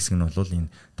чухал хэсэг нь бол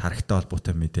энэ тархтай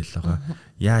холбоотой мэдээлэл байгаа.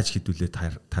 Яаж хэдүүлээ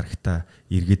тархтай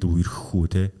эргээд үерхэх үү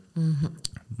те.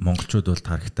 Монголчууд бол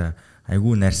тархтай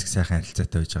айгүй найрсаг сайхан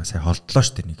харилцаатай байж байгаа. Сая холдлоо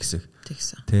ш тэр нэг хэсэг.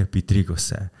 Тэ бидрийг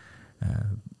бас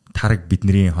тарг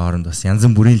бидний хооронд бас янз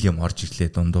бүрийн юм орж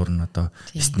ирлээ. Дундуур нь одоо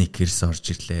сникерс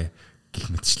орж ирлээ гэх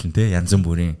мэтчлэн те янз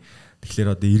бүрийн.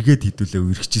 Тэгэхээр одоо эргээд хідүүлээ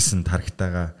үргэжсэн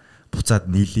таргатайгаа буцаад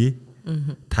нийлээ.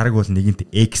 Тарг бол нэгэнт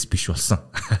X биш болсон.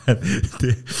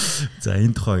 Тэ. За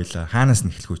энэ тухай хоёлаа хаанаас нь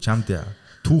эхлэх вэ? Чамд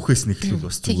түүхээс нь эхлүүл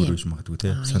бас зүгээр үж магадгүй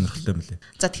те. Сонирхолтой мөлий.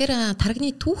 За тэгэхээр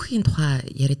таргны түүхийн тухай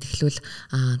яриад эхлүүл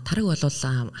тарг бол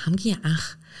хамгийн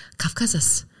анх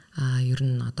Кавказаас ер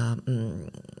нь одоо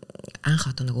анх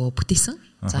одоо нөгөө бүтээсэн.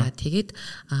 За тэгээд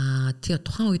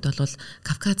тухайн үед бол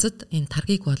Кавказд энэ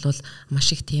таргийг бол маш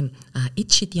их тийм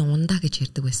эд шидийн ундаа гэж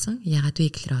ярьдаг байсан. Яагаад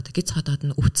вэ гэхээр одоо гиз ходоод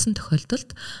нь өвдсөн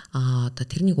тохиолдолд одоо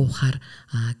тэрнийг уухаар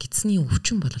гидсний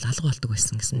өвчин бол алга болдог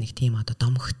байсан гэсэн нэг тийм одоо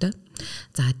домогтой.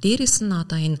 За дээрэс нь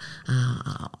одоо энэ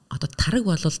одоо тарг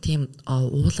бол тийм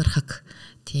уулархаг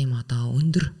тийм одоо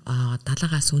өндөр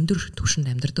далаагаас өндөр түвшинд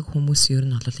амьдардаг хүмүүс ер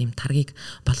нь бол ийм таргийг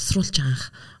боловсруулж анх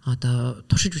одоо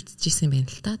туршиж үзчихсэн байна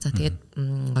л та. За тэгээд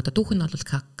одоо дүүх нь бол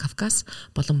Кавказ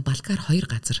болон Балкар хоёр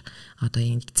газар одоо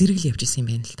энэ зэрэгл явж исэн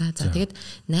юм байна л та. За тэгээд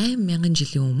 8000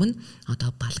 жилийн өмнө одоо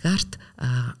Балгарт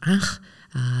анх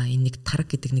энэ нэг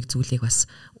тарг гэдэг нэг зүйлийг бас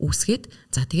үүсгээд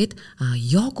за тэгээд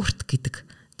йогурт гэдэг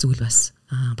зүйл бас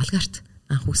Балгарт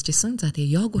анх үүсчихсэн. За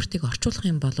тэгээ йогуртыг орчуулах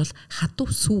юм бол хадуу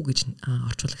сүү гэж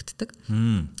орчуулагддаг.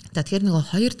 За тэгэхээр нөгөө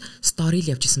хоёр стори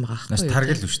л явж исэн байгаа байхгүй юу?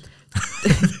 Тарг л шүү дээ.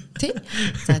 Тий.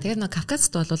 За тэгээд нөгөө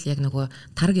Кавказд бол яг нөгөө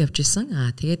тарг явж исэн.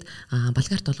 Тэгээд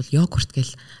Балгарт бол йогурт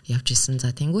гэл явж исэн.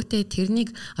 За тэнгуүтээ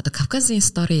тэрнийг одоо Кавказын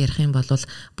стори ярих юм бол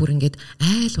бүр ингээд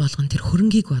айл болгон тэр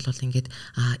хөрөнгийг бол ингээд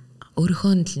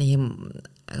өөрийнхөө нэг юм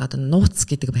одоо нууц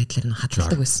гэдэг байдлаар нь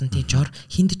хадгалдаг байсан. Тий жор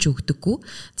хиндэж өгдөггүй.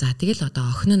 За тэгэл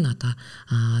одоо охин нь одоо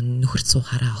нөхөрт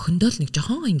суухаараа охиндоо л нэг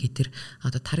жохон ингээд тэр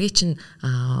одоо таргийн чинь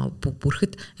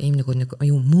бүрхэд ийм нэг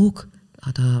юм мөөг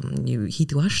одоо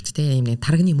хийдэг баа шүү дээ. Ийм нэг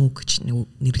таргны мөөг гэж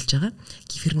нэрлэж байгаа.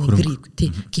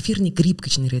 Кефирний гриб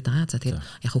гэж нэрлээд байгаа. За тэгээд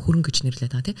яг хөрөнгө гэж нэрлээд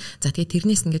байгаа тий. За тэгээд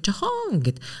тэрнээс ингээд жохон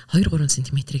ингээд 2-3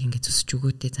 см-ийг ингээд зүсэж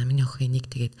өгөөдөө. За миний охин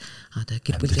нэг тэгээд одоо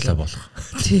гэр бүлдээ болох.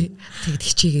 Тий. Тэгээд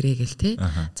хичээгээрээ гэл тий.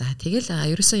 За тэгэл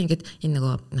ерөөсөө ингээд энэ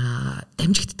нөгөө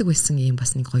дамжигддаг байсан юм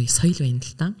бас нэг гоё соёл байна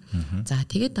л та. За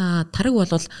тэгээд тарг бол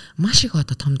маш их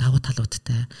одоо том давуу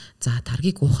талуудтай. За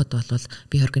таргийг уухад бол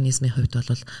бие организмын хувьд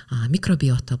бол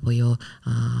микробиота буюу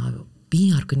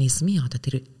биеийн организмын одоо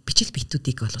тэр бичил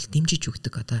битүүдийг бол дэмжиж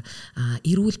өгдөг одоо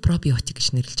эрүүл пробиотик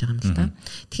гэж нэрлэж байгаа юм л да.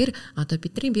 Тэгэхээр одоо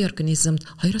бидний бие организмд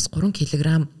 2-3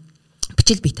 кг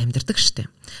бичил биет амьдардаг штэ.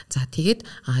 За тэгээд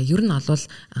ер нь бол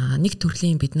нэг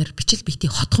төрлийн бид нар бичил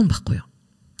биетийн хотгон байхгүй юу?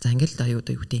 За ингээл л юу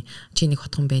гэдэг чи нэг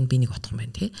хотгон байна, би нэг хотгон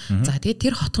байна тий. За тэгээд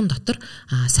тэр хотгон дотор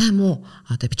сайн муу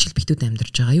одоо бичил биетүүд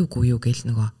амьдарч байгаа юу үгүй юу гэл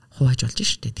нөгөө хувааж болж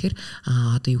штэ. Тэгэхээр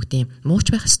одоо юу гэдэг мууч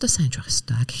байх ёстой, сайн байх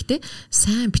ёстой. Гэхдээ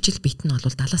сайн бичил биет нь бол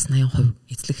 70-80%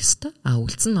 эзлэх ёстой.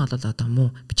 Үлдсэн нь бол одоо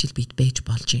муу бичил биет байж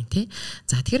болж юм тий.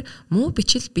 За тэгэхээр муу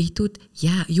бичил биетүүд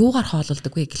юугаар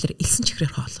хоололдог вэ гэхээр элсэн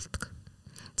чихрээр хоололдог.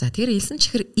 За тэгэхээр элсэн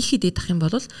чихэр их идээд ах юм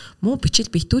бол муу бичил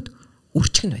биетүүд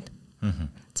үрчгэн байна.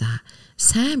 За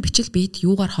сайн бичил биет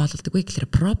юугаар хоололдог вэ гэхээр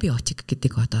пробиотик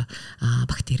гэдэг одоо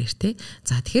бактериэр те.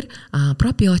 За тэгэхээр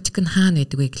пробиотик нь хаана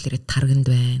байдаг вэ гэхээр тарганд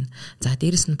байна. За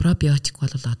дээрэс нь пробиотик бол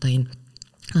одоо энэ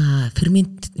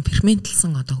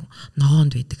ферментлсэн одоо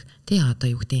ногоонд байдаг. Тэ одоо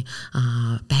юу гэдэг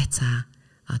байцаа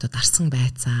одоо дарсан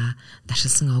байцаа,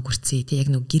 дашилсан огурцээ тий яг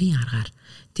нэг гэрийн аргаар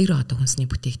тэр одоо хүнсний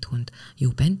бүтээгдэхүүнд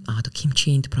юу байна? Одоо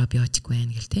кимчинд пробиотик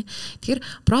байна гэл тий. Тэгэхээр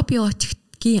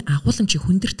пробиотикийн агуулмжийг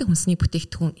хүндэрдэг хүнсний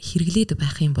бүтээгдэхүүн хэрэглээд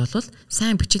байх юм бол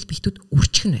сайн бичил биетүүд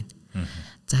үрчгэн байна.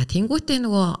 За тэнгуүтээ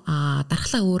нөгөө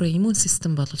дархлаа өөрөө иммун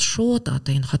систем бол шууд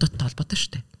одоо энэ ходоттой холбоотой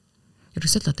шүү дээ.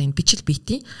 Ерөөсөө л одоо энэ бичил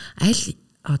биетийн аль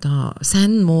одоо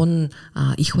сайн муун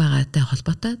их байгаатай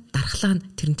холбоотой дархлаа нь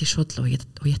тэрнтэй шууд л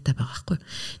уяатай байгаа байхгүй.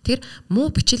 Тэгэхээр муу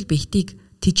бичил биетийг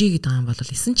тижээгээд байгаа юм бол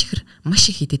эсэн чихэр маш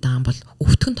их идэт байгаа юм бол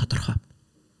өвтгөн тодорхой.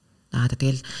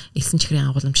 Тэгэл элсэн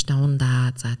чихрийн агуулмжтай ундаа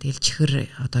за тэгэл чихэр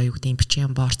одоо юу гэдэг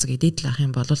бичийн борцог идэт л ах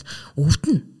юм бол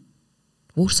өвдөн.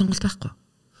 Өөр сонголт байхгүй.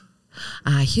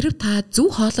 Хэрэг та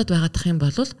зөв хоолоод байгаадах юм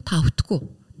бол та өвдөхгүй.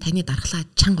 Таны дархлаа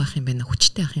чанга байх юм байна,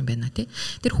 хүчтэй байх юм байна тий.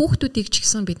 Тэр хүүхдүүдийг ч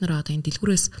гэсэн бид нар одоо энэ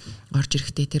дэлгүүрээс орж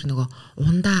ирэхдээ тэр нөгөө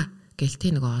ундаа гэл тий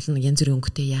нөгөө олон янз бүрийн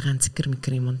өнгөтэй ягаан цикэр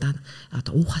микэр юм ундаа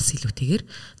одоо уухаас илүүтэйгээр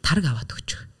тарг аваад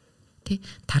өгчих. Тий.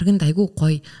 Тарганд айгүй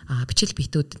гоё бичил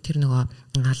биетүүд тэр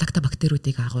нөгөө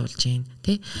лактобактериудыг агуулж гин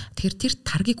тий. Тэгэхээр тэр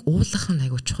таргийг уулгах нь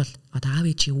айгүй чухал. Одоо аав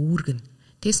ээжийн үүрэг нь.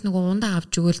 Тэс нөгөө ундаа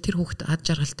авч өгөөл тэр хүүхд ад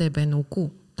жаргалтай байна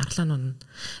уугүй. Дархлаа нь.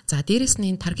 За дээрэс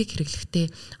нь энэ таргийг хэрэглэхдээ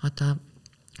одоо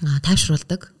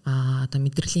тайвшруулдаг одоо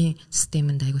мэдрэлийн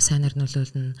системэнд аягүй сайнаар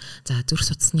нөлөөлнө. За зүрх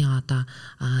судасны одоо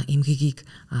эмгэгийг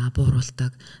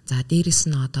бууруулдаг. За дээрэс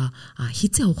нь одоо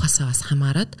хизээ ухаасаа бас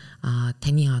хамаарат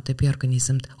таны одоо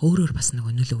биоорганизмд өөрөөр бас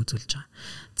нөгөө нөлөө үзүүлж байгаа.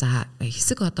 За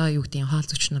хэсэг одоо юу гэдэг хоол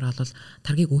зүйчнэр бол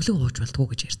таргийг өглөө ууж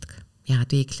болдгоо гэж ярьдаг.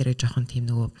 Яагаад вэ гэхээр жоохон тийм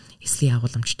нөгөө эслийн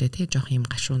агуулмжтай тий жоохон юм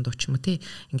гашуун дууч юм уу тий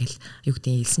ингээл юу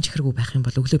гэдэг элсэн чихэргүй байх юм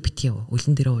бол өглөө битгий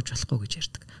өлөн дээрээ ууж болохгүй гэж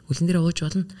ярьдаг. Өлөн дээрээ ууж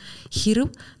болно.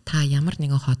 Хэрв та ямар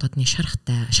нэгэн хотоодны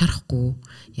шарахгүй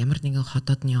ямар нэгэн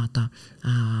хотоодны одоо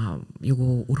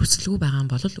юу өрөвсөлгүй байгаа юм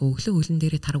бол өглөө өлөн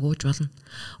дээрээ тарг ууж болно.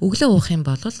 Өглөө уух юм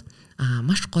бол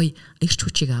маш гоё эрч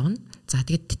хүчийг авна. За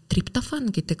тэгээд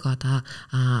триптофан гэдэг одоо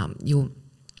юу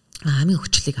амийн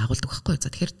хүчлийг агуулдаг байхгүй. За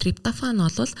тэгэхээр триптофан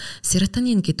бол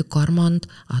серотонин гэдэг гормонд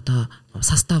одоо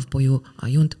состав буюу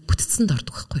юунд бүтцэнд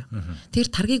ордог байхгүй. Тэр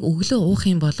таргийг өглөө уух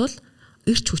юм бол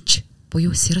эрч хүч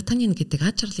буюу серотонин гэдэг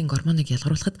ад жаргалын гормоныг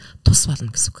ялгаруулахад тус болно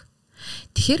гэсэн үг.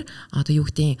 Тэгэхээр одоо юу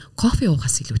гэдэг кофе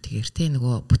уухаас илүүтэйгээр те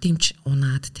нөгөө бүтээмж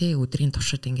унаад те өдрийн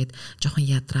туршид ингээд жоохон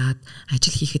ядраад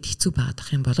ажил хийхэд хэцүү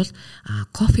байгаадах юм бол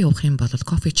кофе уух юм бол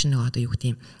кофе чинь нөгөө одоо юу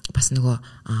гэдэг бас нөгөө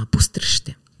бустер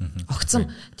штэ. Огцом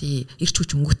тий эрч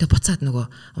хүч өнгөтэй буцаад нөгөө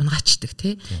унгаачдаг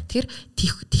тий. Тэгэхээр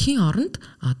тхийн оронд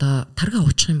одоо тарга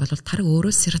уучих юм бол тарга өөрөө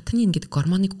серотонин гэдэг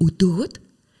гормоныг өдөөгөөд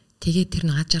тэгээд тэр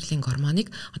ад жарлын гормоныг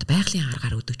одоо байгалийн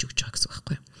аргаар өдөөж өгч байгаа гэсэн үг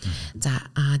байхгүй юу. За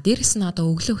дээрэс нь одоо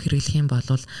өглөө хэрэглэх юм бол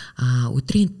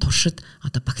өдрийн туршид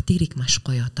одоо бактерийг маш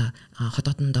гоё одоо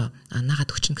ходоодонд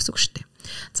наагаад өгчнө гэсэн үг шүү дээ.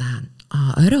 За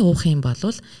орой уух юм бол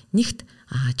нэгт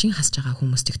жин хасж байгаа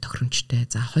хүмүүстийг тохиромжтой.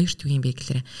 За хоёрт юу юм бэ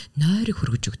гэхээр нойрыг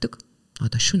хөргөж өгдөг.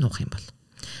 Одоо шүн уух юм бол.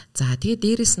 За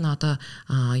тэгээ дээрэс нь одоо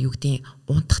юу гэдэг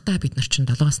унтахтаа бид нар чинь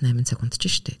 7-8 цаг унтж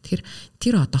штэ. Тэгэхээр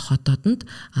тэр одоо ходоодонд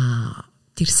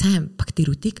тэр сайн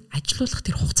бактериудыг ажилуулах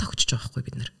тэр хугацаа өгч байгаа байхгүй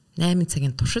бид нар. 8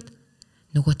 цагийн туршид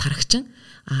нөгөө тарагчин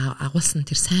агуулсан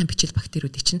тэр сайн бичил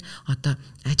бактериудыг чинь одоо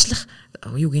ажиллах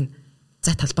юуг нь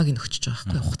за талбайг нь өгчөж байгаа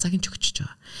байхгүй хугацааг нь ч өгчөж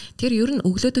байгаа. Тэр ер нь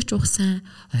өглөөдөө ч ухсан,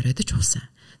 оройдоо ч ухсан.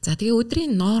 За тэгээ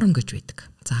өдрийн норм гэж байдаг.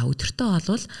 За өдөртөө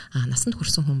бол насанд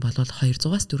хүрсэн хүн бол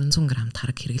 200-аас 400 г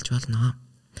тараг хэрглэж болно.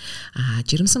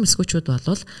 Жирэмсэн өсгөөчүүд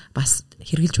бол бас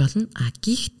хэрглэж болно.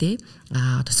 Гэхдээ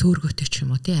одоо сөөргөтэй ч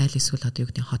юм уу тий айл эсвэл одоо юу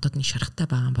гэдэг хотоодны шаргатай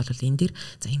байгаа бол энэ дэр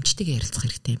за эмчтэйгээ ярилцах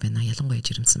хэрэгтэй байна. Ялангуяа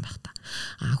жирэмсэн байх та.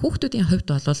 Хүүхдүүдийн хувьд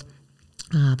бол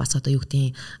бас одоо юу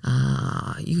гэдэг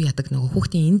юу яадаг нөгөө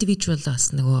хүүхдийн индивидуал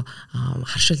бас нөгөө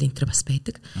харшил энтер бас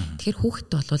байдаг. Тэгэхээр хүүхэд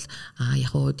бол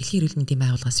яг уу дэлхийн эрүүл мэндийн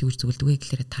байгууллагаас юу зөвлөдөг вэ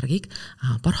гэхээр таргийг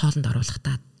бор хоолнд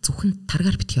оруулахдаа зөвхөн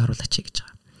таргаар битгий оруулаач гэж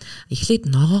байгаа. эхлээд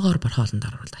ногоогоор бор хоолнд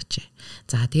оруулаач.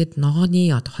 За тэгээд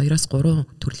ногооны одоо 2-3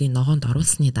 төрлийн ногоонд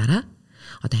оруулсны дараа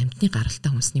одоо амьтны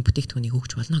гаралтай хүнсний бүтээгдэхүүнийг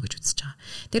өгч болно гэж үзэж байгаа.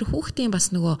 Тэр хүүхдийн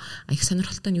бас нөгөө их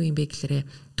сонирхолтой нь юу юм бэ гэхээр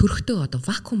төрхтөө одоо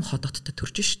вакуум ходоттой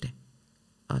төрж штэ.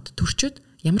 Одоо төрчөд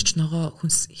ямар ч ногоо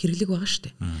хүнс хэрэглэг байгаа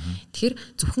штэ. Тэгэхээр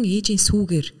зөвхөн ээжийн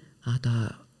сүүгээр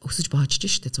одоо өсөж боожж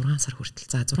штэ 6 сар хүртэл.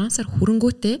 За 6 сар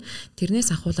хүрэнгүүтээ тэрнээс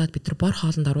ахуулаад бид нар бор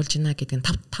хоолнд оруулж гинэ гэдэг нь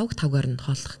 5-5-гаар нь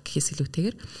хооллох гэхээс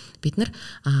илүүтэйгээр бид нар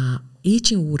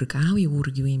ээжийн үүрэг, аавын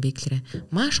үүрэг юу юм бэ гэхээр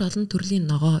маш олон төрлийн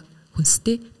ногоо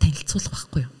хүнстэй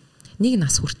танилцуулах байхгүй юу? Нэг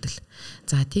нас хүртэл.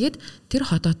 За тэгээд тэр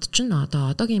ходоод чинь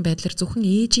одоо одоогийн байдлаар зөвхөн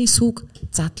ээжийн сүг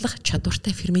задлах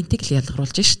чадвартай ферментийг л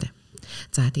ялгаруулж штэ.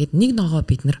 За тэгээд нэг ногоо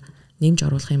бид нар нэмж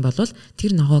оруулах юм бол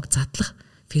тэр ногоог задлах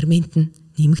фермент нь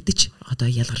нэмэгдэж одоо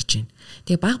ялгарч байна.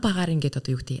 Тэгээ баг-багаар ингээд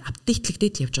одоо юу гэдэг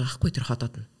апдейтлэгдээд явж байгаа байхгүй тэр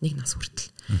ходоод нь нэг нас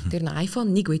хүртэл. Тэр нь iPhone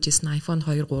 1 байжсэн iPhone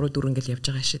 2 3 4 ингээл явж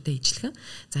байгаа шидэ ижлэгэн.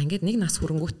 За ингээд нэг нас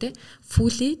хүрэнгүүтээ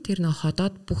fully тэр нөх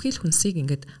ходоод бүхий л хүнсийг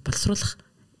ингээд боловсруулах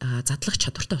задлах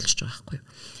чадвартай болчихж байгаа байхгүй юу.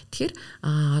 Тэгэхээр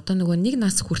одоо нөгөө нэг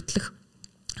нас хүртэлх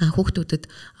хүүхдүүдэд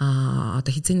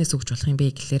одоо хизээнээс өгч болох юм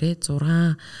бэ гэхлээрээ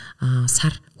 6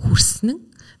 сар хүрсэн нь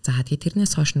за тэгээд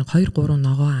тэрнээс хойш нэг 2-3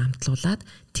 ногоо амтлуулад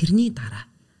тэрний дараа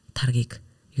таргийг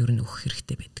ер нь өгөх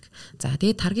хэрэгтэй байдаг. За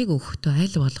тэгээд таргийг өгөхдөө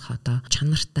аль болох одоо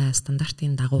чанартай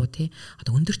стандартын дагуу тий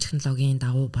одоо өндөр технологийн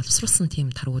дагуу боловсруулсан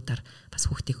тийм таргуудаар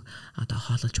бас хүүхдийг одоо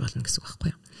хоололж болно гэсэн үг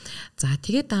байхгүй юу. За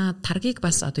тэгээд таргийг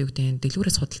бас одоо юу гэдэг нь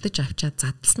дэлгүүрээс худалдаж авчаад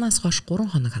задлснаас хойш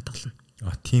 3 хоног хадгална.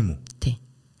 Тийм үү? Тий.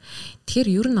 Тэгэхээр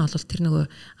ер нь бол тэр нөгөө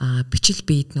бичил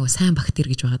биед нөгөө сайн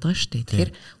бактери гэж байгаа шүү дээ.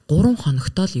 Тэгэхээр 3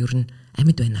 хоногтоо л ер нь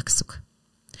амьд байна гэсэн үг.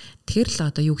 Тэгэхээр л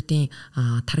одоо юу гэдгийг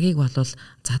таргийг болвол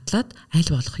задлаад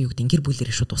аль болох юу гэдгийг гэр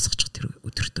бүлэрээ шууд дуусгачих тэр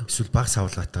өдөртөө. Эсвэл баг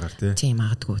савлгаатаагаар тий. Тийм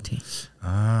магадгүй тий.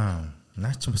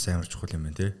 Наа ч бас амар чухал юм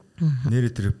байна тий.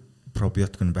 Нэрээ тэр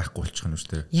пробиотик нь байхгүй болчих нь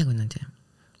шүү дээ. Яг үнэн тий.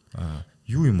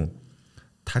 Юу юм уу?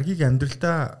 Таргийг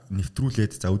амьдралдаа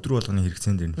нэвтрүүлээд за өдрө болгоны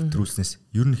хэрэгцээнд дээр нэвтрүүлснээс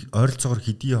ер нь ойролцоогоор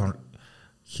хэдийн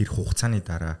хэр хугацааны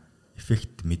дараа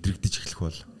эффект мэдрэгдэж эхлэх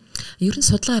бол ер нь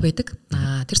судалгаа байдаг.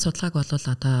 Тэр судалгааг бол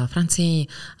одоо Францын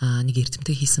нэг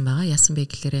эрдэмтэд хийсэн байгаа. Яасан бэ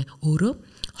гэхээр өөрөө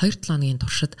 2-7 хоногийн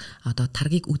туршид одоо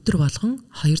таргийг өдөр болгон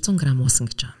 200 г уусан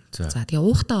гэж байгаа. За тэгээ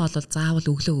уухтаа бол заавал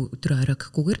өглөө өдөр орой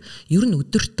гэхгүйгээр ер нь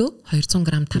өдөртөө 200 г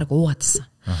тарг уугаадсан.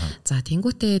 За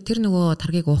тэнгуүтээ тэр нөгөө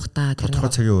таргийг уухтаа тэр нөгөө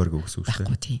цагийн уург өгсөн үү?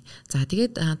 Байхгүй тийм. За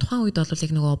тэгээд тухайн үед бол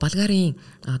яг нөгөө болгарын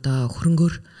одоо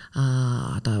хөрөнгөөр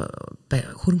одоо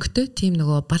хөрөнгөтэй тийм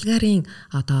нөгөө болгарын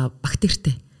одоо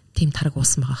бактеритэй тийм тарг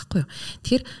уусан байгаа байхгүй юу.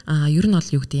 Тэгэхээр ер нь бол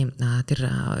юу гэдэг юм тэр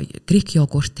грек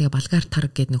йогурт тэгээ болгар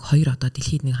тарг гэдэг нэг хоёр одоо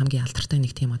дэлхийд нэг хамгийн алдартай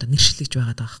нэг тийм одоо нэршлэгж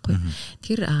байгаа даа байхгүй юу.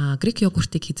 Тэгэхээр грек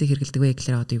йогуртыг хизээ хэрэглэдэг вэ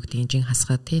гэхээр одоо юу гэдэг инжин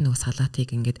хасгаад тий нөгөө салатыг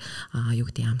ингээд юу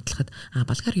гэдэг амтлахад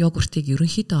болгар йогуртыг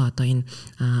ерөнхийдөө одоо энэ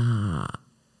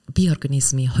бие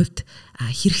организмын хувьд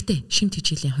хэрэгтэй шимт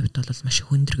хичээлийн хувьд бол маш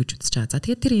хөндөр гэж үзэж байгаа. За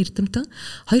тэгээд тэр эрдэмтэн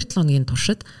 2-7 хоногийн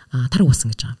туршид тарг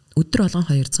уусан гэж байгаа. Өдөр болгон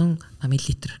 200 мл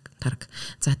тарг.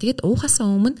 За тэгээд уухаасаа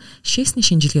өмнө шээсний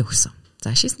шинжилгээ өгсөн.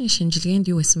 За шээсний шинжилгээнд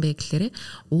юу байсан бэ гэхээр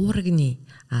уурагны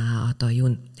одоо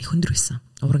юу хөндөр байсан.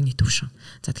 Уурагны төвшин.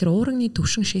 За тэгэхээр уурагны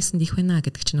төвшин шээсэнд их байна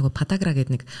гэдэг чинь нөгөө падагра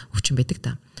гэдэг нэг өвчин байдаг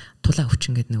да. Тулаа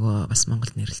өвчин гэдэг нөгөө бас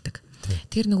Монголд нэрлэдэг.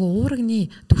 Тэгэхээр нөгөө уурагны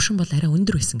төвшин бол арай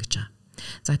өндөр байсан гэж байгаа.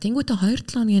 За тэнгуүтэ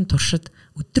 2-7 хоногийн туршид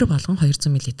өдөр болгон 200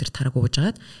 мл тарг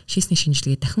уужгаад шээсний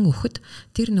шинжилгээ дахин өгөхөд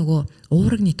тэр нөгөө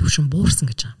уурагны төвшин буурсан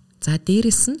гэж байгаа. За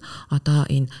дээрэс нь одоо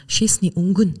энэ шээсний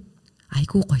өнгө нь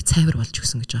айгүй гой цайвар болж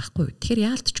өгсөн гэж байгаа байхгүй юу. Тэгэхээр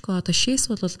яалтчгүй одоо шээс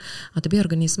бол одоо бие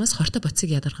организмаас хортой боцыг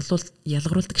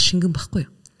ялгаруулдаг шингэн байхгүй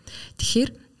юу. Тэгэхээр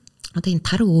одоо энэ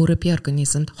тарг өөрөө бие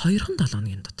организмд 2-7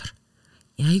 хоногийн дотор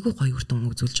айгүй гоё үр дүн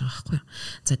үзүүлж байгаа байхгүй юу.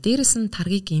 За дээрэс нь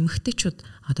таргийг эмэгтэйчүүд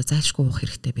одоо зайлшгүй уух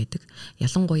хэрэгтэй байдаг.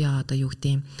 Ялангуяа одоо юу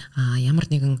гэдэг ямар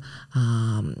нэгэн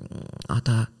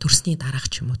одоо төрсний дараах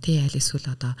ч юм уу тий аль эсвэл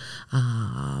одоо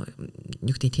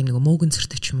юу гэдэг тийм нэг мөөгөн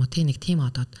цэртэй ч юм уу тий нэг тийм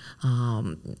одоо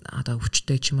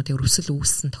өвчтөй ч юм уу тий өрөвсөл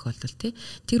үүссэн тохиолдол тий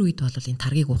тэр үед бол энэ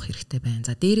таргийг уух хэрэгтэй байна.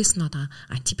 За дээрэс нь одоо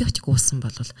антибиотик уусан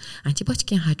бол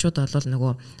антибиотикийн хажууд бол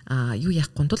нөгөө юу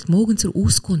яахгүй тулд мөөгөн цэр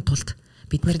үүсгүй тулд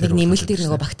бид нар нэг нэмэлтээр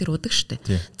нөгөө бактери удаг штэ.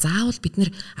 Заавал бид нар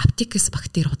аптекээс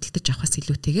бактери худалдаж авахаас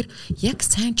илүүтэйгээр яг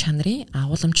сайн чанарын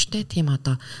агуулмжтай тийм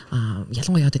одоо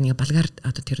ялангуяа одоо нэг болгар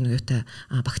одоо тэр нөгөөтэй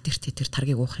бактеритэй тэр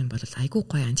таргийг уух юм бол айгүй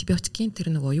гоё антибиотикийн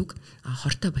тэр нөгөө юг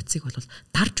хортой боцыг бол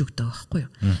дарж өгдөг байхгүй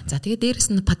юу. За тэгээд дээрэс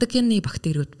нь патогенны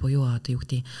бактериуд буюу одоо юу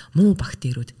гэдэг муу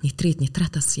бактериуд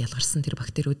нитратаас ялгарсан тэр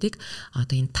бактериудыг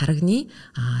одоо энэ таргны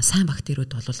сайн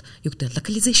бактериуд бол юу гэдэг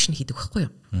локализейшн хийдэг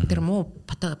байхгүй юу. Тэр муу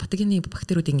патогенны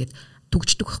бактериуд ингээд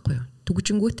түгждэг байхгүй юу?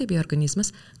 Түгжингүүтээ би организмаас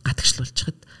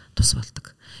гадагшлуулчихад тус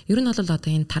болдог. Ер нь бол одоо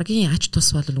энэ таргийн ач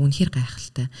тус бол үнэхээр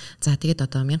гайхалтай. За тэгээд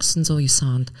одоо 1909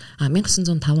 онд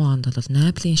 1905 онд бол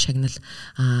Нобелийн шагнал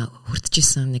хүртэж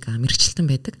исэн нэг мэрэгчлэлтэн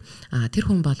байдаг. Тэр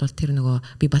хүн бол тэр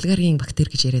нөгөө би Болгарийн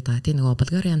бактери гэж яриад байгаа. Тэр нөгөө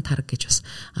Болгариан тарг гэж бас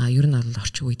ер нь бол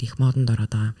орчин үед их модонд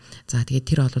ороод байгаа. За тэгээд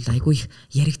тэр бол айгүй их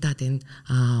яригадаад энэ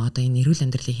одоо энэ эрүүл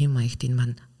амьдралын хэм маягт энэ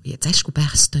маань зайлшгүй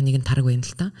байх ёстой нэгэн тарг байна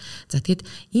л да. За тэгэд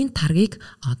энэ таргийг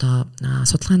одоо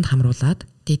судалгаанд хамруулад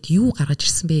тэгэд юу гаргаж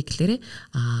ирсэн бэ гэхлээрээ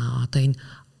одоо энэ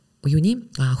юуны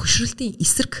хөшрөлтийн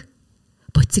эсрэг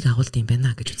бодисыг агуулд юм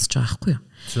байна гэж үзэж байгаа байхгүй юу.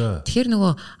 Тэгэхээр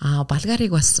нөгөө Болгарийг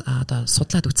бас одоо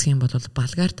судлаад үзэх юм бол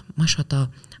Болгарт маш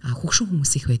одоо хөгшин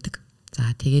хүмүүс их байдаг. За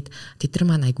тэгээд тэд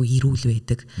нар маань айгүй ирүүл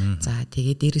байдаг. За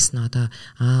тэгээд дээрэс нь одоо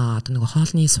нөгөө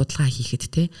хоолны судалгаа хийхэд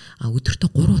те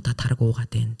өдөртөө 3 удаа тарг уугаад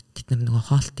байна. Тэд нар нөгөө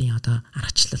хоолтын одоо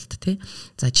аргачлалт те.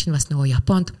 За чинь бас нөгөө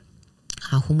Японд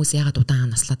хүмүүс яагаад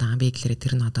удаан наслаад байгаа юм бэ гэхээр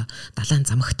тэр нь одоо далайн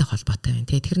замагтай холбоотой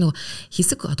байна. Тэр нөгөө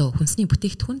хэсэг одоо хүнсний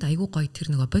бүтээгдэхүүнд айгүй гоё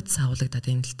тэр нөгөө бодис агуулгадаад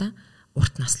байна л да.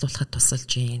 Урт наслуулахад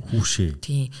тусалж гин. Хүүшээ.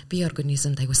 Тийм. Бие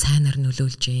организмд айгүй сайнаар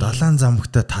нөлөөлж гин. Далайн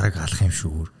замагтай тарг алах юм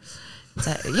шүү.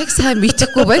 За яг сайн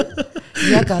мэдчихгүй байна.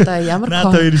 Яг одоо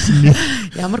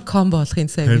ямар комбо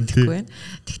болохыг сайн мэдэхгүй байна.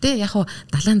 Гэхдээ яг хуу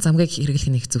далайн замгийг хэрэглэх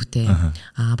нэг зүйтэй.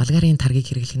 Болгарын таргийг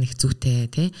хэрэглэх нэг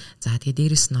зүйтэй тий. За тэгээ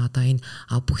дээрэс нь одоо энэ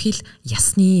бүхий л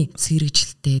ясны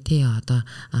сэргэжилттэй тий одоо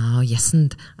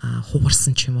ясанд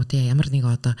хугарсан ч юм уу тий ямар нэг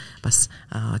одоо бас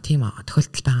тийм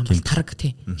тохиолдол байгаа юм бол тарг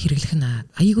тий хэрэглэх нь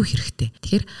айгүй хэрэгтэй.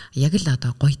 Тэгэхээр яг л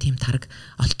одоо гоё тийм тарг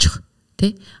олчих.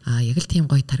 Яг л тийм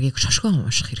гоё таргийг шошгоо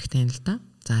унших хэрэгтэй юм л да.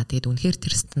 За тэгээд үнэхээр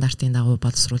тэр стандартын дагуу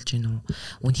боловсруулж гин үү?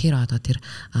 Үнэхээр одоо тэр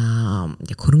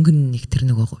яг хөрөнгөн нэг тэр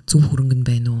нөгөө зөв хөрөнгөн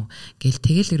байна уу? Гэл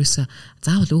тэгэл ерөөсө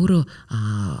заавал өөрөө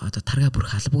одоо таргаа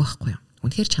бүрх албагүй байхгүй юу?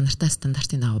 Үнэхээр чанартай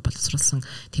стандартын дагуу боловсруулсан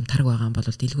тийм тарг байгаа юм бол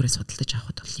дэлгүүрээ судалдаж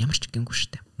авахд бол ямар ч гингүй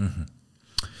шүү дээ.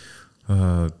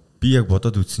 Би яг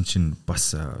бодоод үзсэн чинь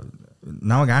бас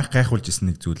намайг анх гайхуулж ирсэн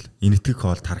нэг зүйл энэтхэг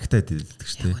хоол тарагтай дээлдэг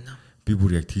шүү дээ. Би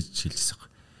бүр яг тийж хэлжсэн.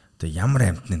 Одоо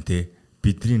ямар амтнан те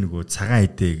бидний нөгөө цагаан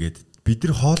идэ гээд бид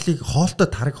нар хоолтой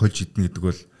тараг хольж идэнэ гэдэг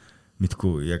бол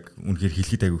мэдгүй яг үнэхээр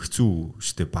хэлэхэд айгүй хэцүү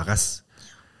штэ багаас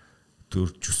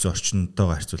төрж өссөн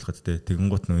орчиндойгоо харьцуулахад те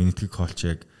тэгэнгუთ нөгөө энэтхэг хоолч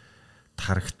яг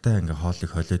тарагтай ингээ хоолыг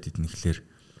холиод идэнэ гэхлээр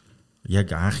яг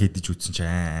анх идэж үзсэн чи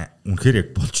үнэхээр яг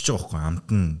болчихж байгаа байхгүй амт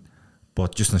нь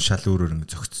бодож ирсэн шал өөрөөр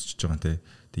ингээ зөгцөж байгаа те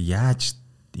тэг яаж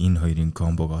энэ хоёрын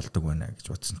комбог олдог байна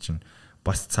гэж бодсон чинь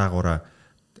бас цаагаараа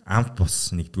амт бус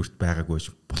нэгдүгürt байгаагүй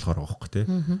болохоор байгаа хөөхгүй тий.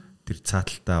 Тэр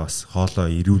цааталтаа бас хоолоо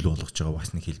ирүүл болгож байгаа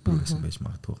бас нэг хэлбэр байсан байж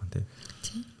магадгүй гэн тий.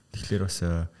 Тэгэхээр бас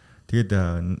тэгээд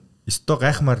өстой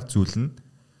гайхмаар зүйл нь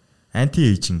анти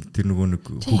эйжинг тэр нөгөө нэг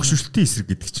хөгшрөлтийн эсрэг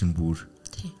гэдэг чинь бүр.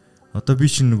 Одоо би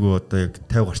чинь нөгөө одоо яг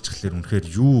 50 гарчихлаар үнэхээр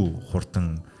юу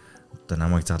хурдан одоо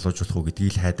намайг залуужуулах уу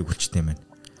гэдгийг л хайдаг болчтой юм байна.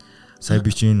 Сая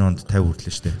би чинь энэ онд 50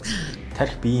 хүртлээ штэ.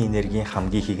 Тарих биеийн энергийн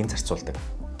хамгийн ихийг нь зарцуулдаг.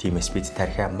 Тиймээс бид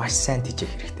тархиа маш сайн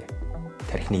тэжээх хэрэгтэй.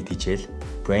 Тархины тэжээл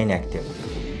Brain Active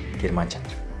герман чанар.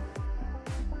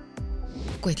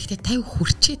 Гэхдээ 50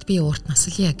 хүрчээд би урт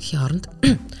наслая гэхийн оронд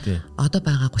одоо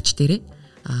байгаа 30 дээрээ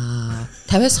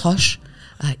 50-аас хойш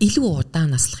илүү удаан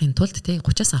наслахын тулд тий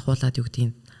 30-аас ахуулаад юу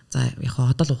гэдгийг за яг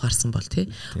одоо л ухаарсан бол тий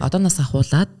одооноос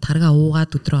ахуулаад таргаа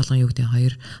уугаад өдрө болгон юу гэдэг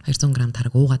 200 г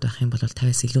тарга уугаад байх юм бол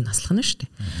 50-аас илүү наслах нь шүү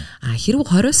дээ.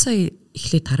 Хэрвээ 20-оос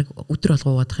эхлээд тарга өдрө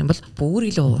болгон уугаад байх юм бол бүр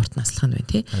илүү урт наслах нь байна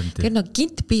тий. Тэр нэг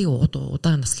гинт би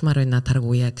удаан насламаар байна тарга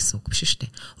ууя гэсэн үг биш шүү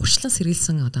дээ. Урьдчилан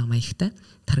сэргийлсэн одоо маягтай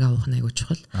тарга уух нь айгүй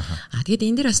чухал. Тэгээд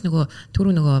энэ дээр бас нөгөө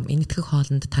түрүү нөгөө энэтхэг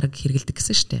хоолнд тарга хэрэгэлдэг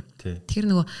гэсэн шүү дээ. Тэгэхээр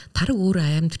нөгөө тарга өөрөө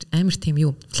амар тийм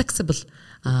юу flexible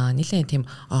нэлээд тийм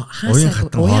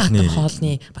хаасаа уян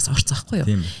хоолны бас орц байхгүй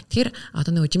юу. Тэгэхээр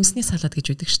одоо нөгөө жимсний салаад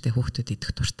гэж үүдэг штэ хүүхдүүд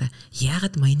идэх дуртай.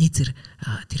 Яагаад майонезер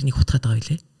тэрнийг хутгаад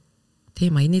байгаа вэ?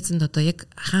 Тийм майонезэнд одоо яг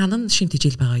хаана нь шим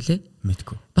тэжээл байгаа вэ?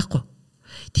 Мэдгүй. Баггүй.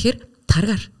 Тэгэхээр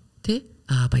таргаар тий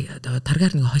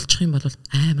таргаар нэг холчих юм бол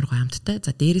амар гоо амттай.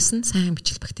 За дээрэс нь сайн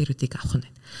бичил бактериудыг авах нь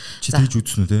байна. Чи тэгж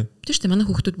үзсэн үү те? Тийм шүү дээ. Манай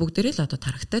хүүхдүүд бүгдээрээ л одоо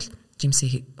тарагтай л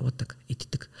жимсээ уудаг,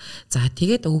 иддэг. За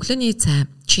тэгээд өглөөний цай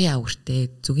чиа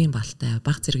үртэй, зүгийн балтай,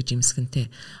 баг зэрэг жимсгэнтэй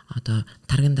одоо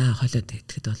таргандаа холиод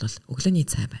идэхэд бол өглөөний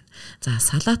цай байна. За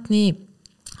салаатны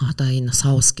одоо энэ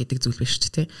соус гэдэг зүйл биш ч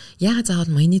те. Яагаад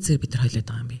заавал майонезээр бид нар холиод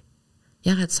байгаа юм бэ?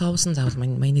 Яагаад соус нь заавал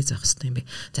майонез байх хэрэгтэй юм бэ?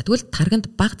 За тэгвэл тарганд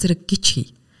баг зэрэг гिच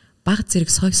хий. Баг зэрэг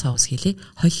сой соус хийлээ.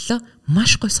 Холлоо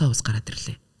маш гоё соус гараад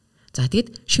ирлээ. За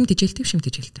тэгэд шим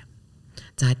тэжээлтэй.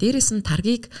 За дээрэс нь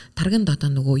тарганд одоо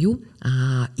нөгөө юу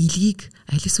илгийг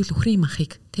аль эсвэл өхрийн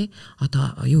махыг тий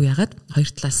одоо юу яагаад хоёр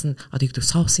талаас нь одоо юу гэдэг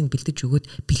соусыг бэлдэж өгөөд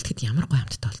бэлтгэхэд ямар гоё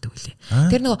амттай болдог үлээ.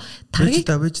 Тэр нөгөө таргийг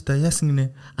вэж та яасан гинэ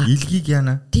илгийг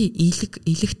яана. Тий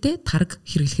илэгтэй тарг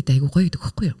хэрэглэхэд айгүй гоё гэдэг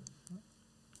байхгүй юу?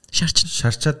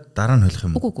 Шарчаад дараа нь холих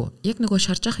юм уу? Үгүй. Яг нөгөө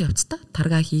шарж авах явцдаа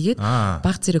таргаа хийгээд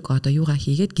баг зэрэг одоо юугаа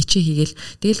хийгээд гिचээ хийгээл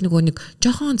тэгэл нөгөө нэг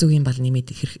жохон зүгийн бал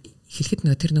нэмээд хэлэхэд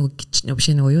нөгөө тэр нөгөө биш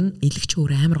нөгөө юу илэгч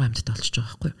өөр амар гомдтой болчихж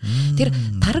байгаа байхгүй юу? Тэр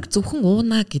тарг зөвхөн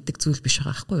ууна гэдэг зүйл биш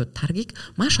байгаа байхгүй юу? Таргийг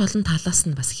маш олон талаас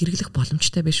нь бас хэрэглэх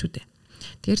боломжтой байх шүү дээ.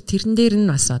 Тэгэхээр тэрэн дээр нь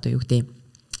бас одоо юу гэдэг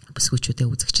бүсгүүчүүдээ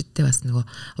үзэгчдтэй бас нөгөө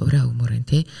ураа өмөрэн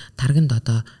тий тарганд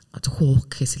одоо зөвхөн уух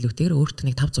гэхээс илүүтэйгээр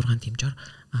өөртөө нэг 5 6 тэмжээр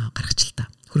гаргач л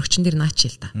та. Хөрөгчөн дээр наач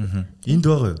л та. Энд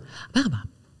байгаа юу? Бага.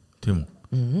 Тийм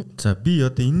үү. За би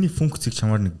одоо энэний функцийг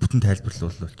чамаар нэг бүтэн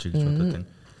тайлбарлуулчих гэж бодоод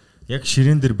байна. Яг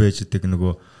ширээн дээр байж байгаа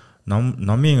нөгөө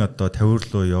номын одоо тавир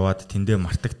руу яваад тэндээ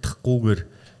мартагдахгүйгээр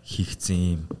хийгдсэн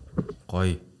юм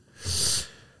гоё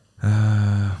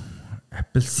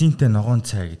апельсинтэй ногоон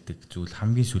цай гэдэг зүйл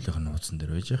хамгийн сүүлийн нууцсан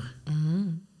дээр байж байгаа.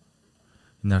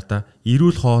 Энэ арда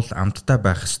эрүүл хоол амттай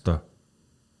байх ёстой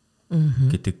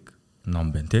гэдэг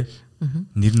ном байна тий.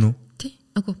 Нэр нь үү? Тий.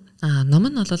 Агуу. Ном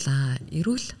нь бол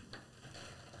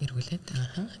эргүүлээд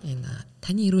энэ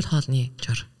таны эрүүл хоолны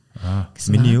жор.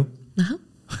 Миний юу?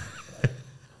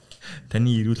 Таны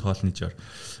эрүүл хоолны жор.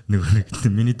 Нэг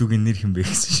миний дүүгийн нэр хэм бэ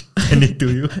гэсэн шиг. Таны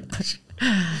дүү юу?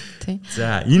 Тий.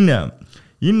 За энэ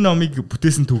номыг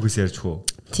бүтээсэн түүхээс ярьж хөө.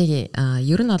 Тий.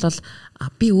 Ер нь бол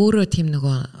би өөрөө тийм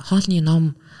нөгөө хоолны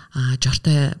ном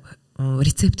жортой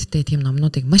рецепттэй тийм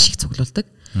номнуудыг маш их цуглуулдаг.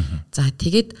 За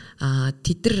тэгээд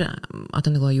тэд нар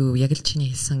одоо нөгөө юу яг л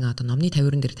чиний хэлсэн одоо номны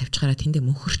тавирын дээр тавьчихаараа тэндээ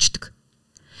мөнхөрчдөг.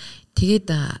 Тэгээд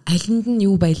алинд нь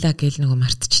юу байлаа гэж нөгөө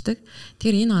мартчихдаг.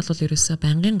 Тэгэхээр энэ бол ерөөсөө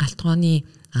бангийн галтгооны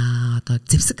одоо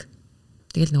зэвсэг.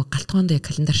 Тэгэл нөгөө галтгоонд яг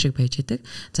календар шиг байж байдаг.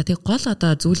 За тэгээд гол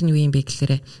одоо зүйл нь юу юм бэ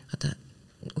гэхээр одоо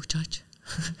өгч байгаач.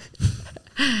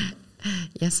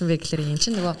 Яасан бэ гэхээр эн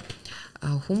чинь нөгөө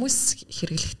хүмүүс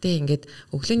хэрэглэхдээ ингээд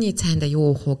өглөөний цайнд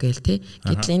юу уух уу гээл те.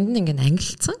 Гэтэл энд нь ингээд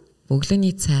ангилсан.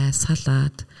 Өглөөний цай,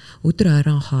 салаад, өдөр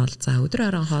оройн хоол. За өдөр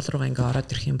оройн хоол руугаа ингээд ороод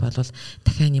ирэх юм бол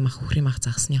дахианы мах, өхрийн мах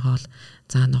загсны хоол,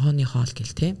 за ногооны хоол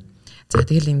гээл те. За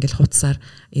тэгэл ингээд хуудасаар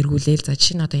эргүүлээл. За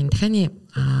жишээ нь одоо энэ дахианы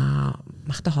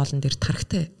махтай хоолн дээр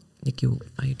тархтай нэг юу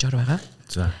жор байгаа.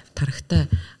 За тархтай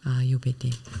юу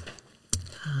байдیں۔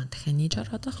 Дахианы жор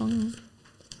одоохон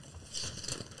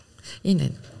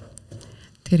энэ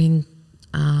тэр энэ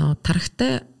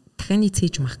тархтай дахианы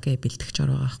цээж мах гэ бэлтгэж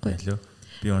байгаа байхгүй юу?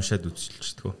 Би уншаад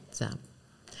үзчихлээ. За.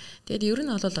 Тэгээд ер нь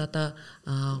бол одоо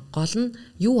гол нь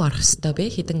юу орох ёстой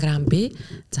бэ? Хэдэн грамм бэ?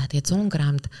 За тэгээд 100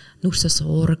 граммд нүрсэс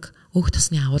уураг, өөх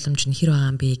тосны агуулмж нь хэр байгаа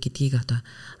юм бэ гэдгийг одоо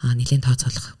нэлийн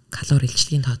тооцоолох, калори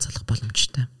илчлэгийн тооцоолох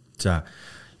боломжтой. За.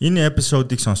 Энэ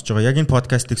эпизодыг сонсож байгаа, яг энэ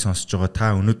подкастыг сонсож байгаа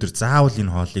та өнөөдөр заавал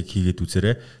энэ хоолыг хийгээд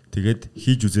үзээрэй. Тэгээд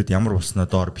хийж үзээд ямар болсноо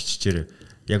доор биччихээрэй.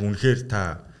 Яг үнэхээр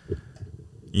та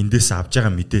эндээс авж байгаа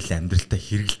мэдээлэл амьдралтаа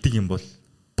хэрэгэлдэг юм бол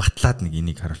батлаад нэг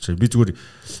энийг харуулчих. Би зүгээр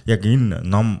яг энэ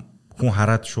ном хүн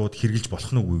хараад шууд хэрэгжилж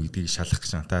болох нь үгүй гэдгийг шалгах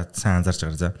гэж байна. Та сайн анзаарч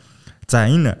байгаа. За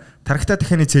энэ тархтай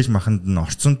дахианы цээж маханд нь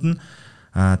орцонд нь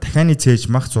дахианы цээж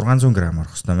мах 600 г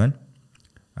орох ёстой байна.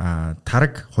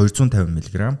 Тарг 250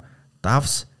 мг,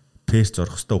 давс, перц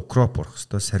орох ёстой, укроп орох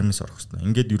ёстой, сармис орох ёстой.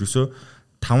 Ингээд ерөөсөө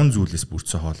 5 зүйлээс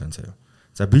бүрдсэн хоол байна заяа.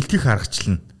 За бэлтгэх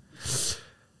аргачлал нь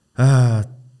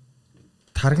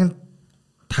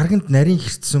тарганд нарийн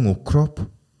хэрцсэн укроп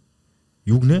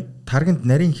юу гэнэ? Тарганд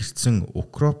нарийн хэрцсэн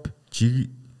укроп,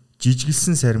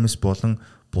 жижиглсэн сармис болон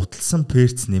буталсан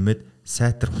перц нэмээд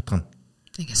сайтар хутгана.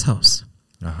 Ингээ соус.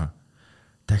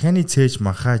 Дахианы цээж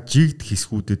маха жигд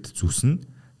хэсгүүдэд зүснэ.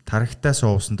 Тархтай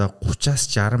соусандаа 30-аас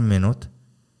 60 минут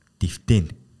дэвтэн.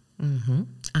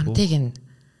 Амтыг нь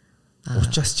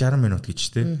 30-аас 60 минут гэж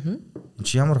тэ. Энд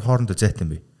чи ямар хоорондоо зайтай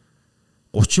юм бэ?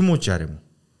 30 юм уу 60 юм уу?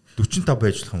 45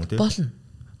 байж болох юм уу те? Болно.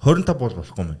 25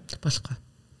 болохгүй юм. Болохгүй.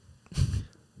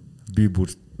 Би бүр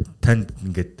танд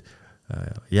ингээд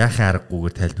яахын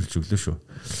аргагүйгээр тайлбарлаж өглөө шүү.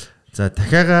 За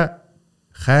дахиагаа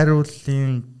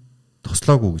хайруулын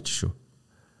тослоогүй гэж шүү.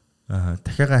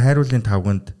 Дахиагаа хайруулын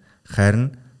тавганд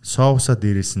харин соусаа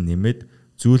дээрээс нь нэмээд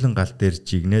зүүлэн гал дээр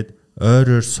жигнээд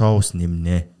ойроор соус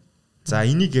нэмнэ. За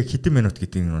энийг яг хэдэн минут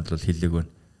гэдэг нь бол хэллэг байна.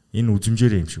 Энэ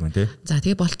үзмжээрээ юм шиг байна те. За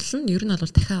тэгээ болтол нь ер нь бол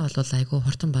дахиад бол айгүй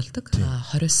хурдан болдог.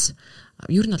 20-с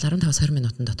ер нь бол 15-20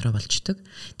 минутын дотроо болчдөг.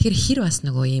 Тэгэхээр хэр бас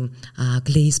нөгөө ийм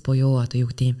глейз буюу одоо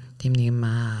юу гэдэг тийм нэг юм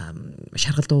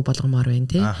шаргал дуу болгомоор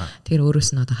байна те. Тэгэхээр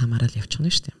өөрөөс нь одоо хамаарал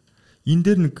явчихна шүү дээ. Энэ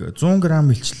дээр нэг 100 г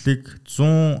илчлэлийг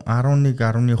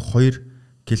 111.2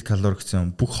 килокалори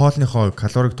гэсэн бүх хоолныхоо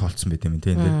калориг тоолцсон байт юм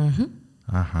тийм дээ.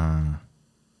 Ааха.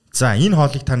 За энэ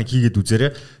хоолыг та нэг хийгээд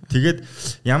үзээрэй. Тэгээд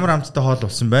ямар амттай хоол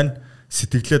болсон байна?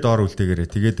 Сэтгэлээ доор үлдээгээрэй.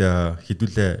 Тэгээд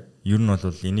хэдүүлээ ер нь бол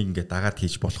энийг ингээд дагаад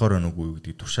хийж болохоор байна уу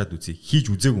гэдгийг туршаад үзье. Хийж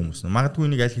үзээгүй хүмүүс. Магадгүй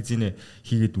энийг аль хэзээ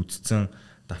хийгээд үзсэн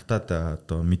давтаад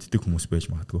одоо мэддэг хүмүүс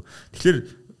байж магадгүй. Тэгэхээр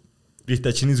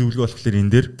Рита чиний зөвлөгөө болохоор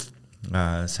энэ дээр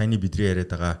саяны бидний яриад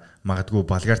байгаа магадгүй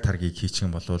болгар таргийг хийчих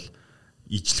юм бол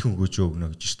ижлэх өгөөж өгнө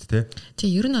гэж шүү дээ.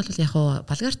 Тий, ер нь бол яг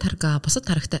болгар тарга бусад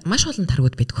тарагтай маш олон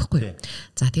таргууд байдаг байхгүй юу?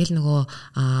 За тэгэл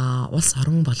нөгөө улс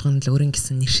орон болгоно л өөрийн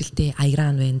гэсэн нэршилтэй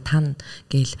айран байна, тан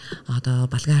гээл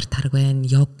одоо болгар тарг байна,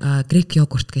 грек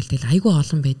йогурт гээл тэгэл айгүй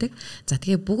олон байдаг. За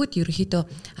тэгээ бүгд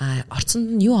ерөнхийдөө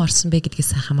орцонд нь юу орсон бэ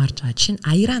гэдгээс хамаарж байгаа. Жишээ нь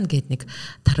айран гэдэг нэг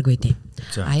тарг байдیں۔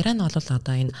 Айран бол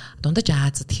одоо энэ дундаж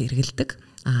Азад хэрэгэлдэг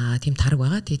тийм тарг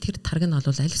байгаа. Тэр тарг нь бол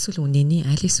аль эсвэл үнэний,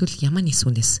 аль эсвэл ямаа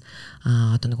нисүнээс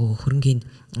одоо нөгөө хөрөнгийн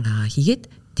хийгээд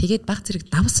тэгээд баг зэрэг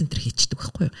давс центр хийчихдэг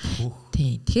байхгүй юу?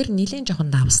 Тийм. Тэгэхээр нилийн жоохон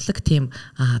давслаг тийм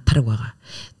тарг байгаа.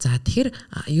 За тэгэхээр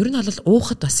ер нь бол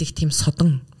уухад бас их тийм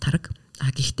содон тарг.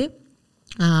 Гэхдээ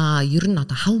ер нь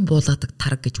одоо хавн буулгадаг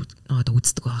тарг гэж одоо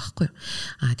үздэг байгаа байхгүй юу?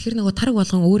 Тэгэхээр нөгөө тарг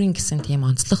болгон өөрийн гэсэн тийм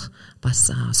онцлог бас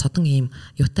содон ийм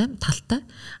юутай талтай.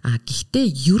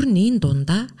 Гэхдээ ер нь энэ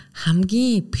дундаа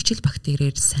хамгийн бичил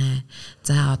бактериэр сайн.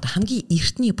 За одоо хамгийн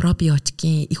эртний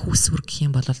пробиотикийн их үсвэр гэх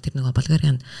юм бол тэр нөгөө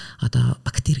болгарын одоо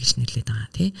бактери гэж нэрлэдэг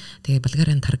байгаа тий. Тэгээ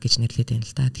болгарын тарг гэж нэрлэдэг юм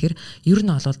л да. Тэгэхээр ер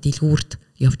нь бол дэлгүүрт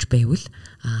явж байвал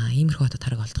иймэрхүү одоо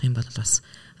тарг олдох юм бол бас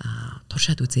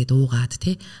туршаад үзээд уугаад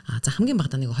тий. За хамгийн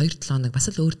багадаа нэг 2-7 хоног бас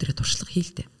л өөр дээрээ туршлага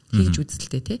хийлдэ. Хийж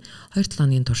үзэлтэй тий. 2-7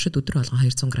 хоногийн туршид өдөр болгон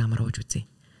 200 г-аар ууж үзье.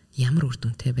 Ямар үр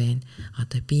дүнтэй байна?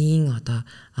 Одоо биеийн одоо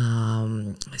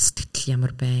сэтгэл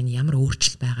ямар байна? Ямар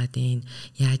өөрчлөлт байгаад байна?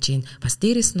 Яаж ийн? Бас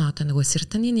дээрэс нь одоо нөгөө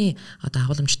серотонины одоо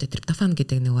агуулмжтай триптофан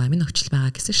гэдэг нөгөө амин өвчл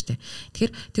байгаа гэсэн шүү дээ.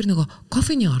 Тэгэхээр тэр нөгөө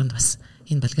кофений оронд бас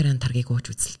энэ болгарын таргийг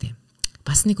ууж үзэлтэй.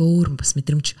 Бас нэг өөр бас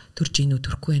мэдрэмж төрж ийн үү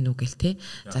төрөхгүй байх уу гэл те.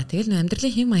 За тэгэл нөө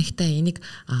амьдралын хэм маягтай энийг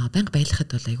банк байлгахад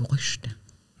бол айгүй гоё шүү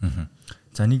дээ.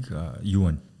 За нэг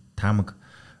юу вэ? Таамаг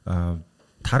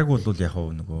тарг бол яг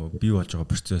нөгөө бий болж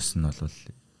байгаа процесс нь бол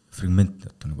фрагмент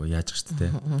одоо нөгөө яаж байгаа шүү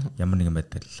дээ. Ямар нэгэн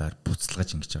байдлаар буцалгаж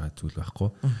ингэж байгаа зүйл байхгүй.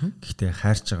 Гэхдээ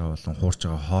хайрч байгаа болон хуурж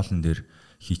байгаа хоолн дээр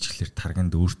хийчихлээр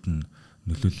тарганд өөрт нь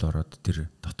нөлөөлөл ороод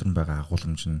тэр дотор нь байгаа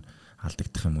агуулмж нь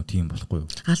алдагдах юм уу? Тийм болохгүй юу?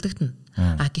 Алдагдана.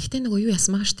 Гэхдээ нөгөө юу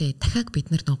ясмаа штэ. Дахиад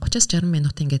бид нар нөгөө 30-60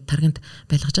 минут ингээд тарганд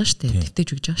байлгаж байгаа штэ.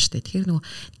 Тэгтэж өгж байгаа штэ. Тэгэхээр нөгөө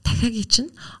дахиагийн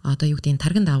чинь одоо юу гэдэг нь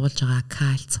тарганд агуулж байгаа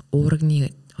кальц,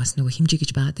 уурагны бас нөгөө хэмжээ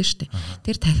гэж байгаа дээ шүү дээ.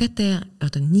 Тэр дахиатай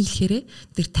одоо нийлэхээрээ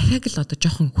тэр дахиаг л одоо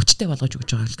жоохон хүчтэй болгож өгч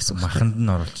байгаа л гэсэн үг. Маханд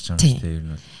нь оруулж байгаа юм шүү дээ ер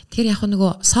нь. Тэгэхээр яг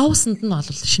нөгөө соусанд нь бол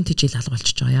шин тэжээл алга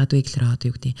болчихж байгаа. Яад вэ гэхээр одоо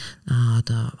юу гэдэг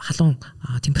одоо халуун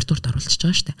температурт оруулчихж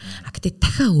байгаа шүү дээ. Гэхдээ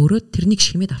дахиа өөрөө тэрнийг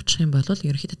шимээд авчих юм бол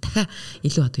ерөнхийдөө дахиа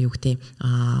илүү одоо юу гэдэг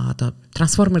одоо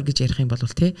трансформер гэж ярих юм бол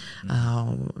тий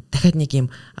дахиад нэг юм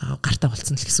гартаа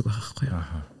болцсон л гэсэн үг байгаа байхгүй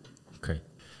юу.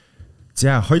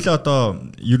 За хоёлаа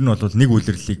одоо ер нь бол нэг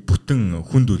үйлрэлийг бүтэн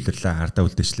хүнд үйлрлээ хардаа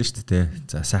үлдээчлээ шүү дээ.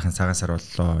 За сайхан цагаан сар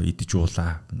боллоо, идэж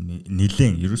уулаа.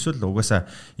 Нилээн ерөөсөө л угаасаа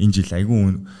энэ жил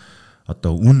айгүй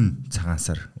одоо үн цагаан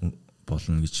сар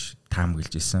болно гэж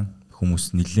таамаглаж исэн.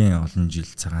 Хүмүүс нилээн олон жил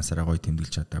цагаан сараа гоё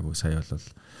тэмдэглэж чадаагүй. Сая бол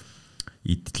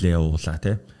идлээ уулаа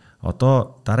тий.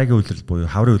 Одоо дараагийн үйлрэл буюу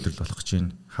хаврын үйлрэл болох гэж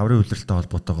байна. Хаврын үйлрэлтэй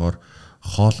холбоотойгоор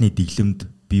хоолны дэглэмд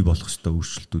бий болох ёстой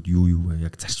өөрчлөлтүүд юу вэ?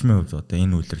 Яг зарчмын хувьд одоо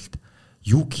энэ үйлрэлд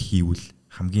юу хийвэл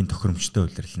хамгийн тохиромжтой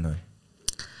үйлрэл нь вэ?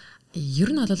 Ер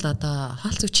нь бол одоо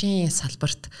хаалт зүйчийн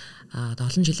салбарт одоо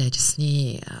олон жил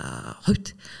ажилласны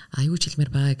хувьд аюул жилмэр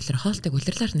байгаа гэхээр хоолтыг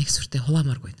улирлаар нэгсвэртэй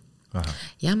хуваамааргүй.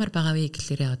 Ямар байгаа вэ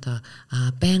гэхээр одоо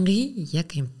байнгын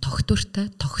яг юм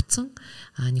тогтвортой тогтсон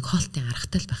нэг хоолтын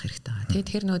аргатай л байх хэрэгтэй байгаа.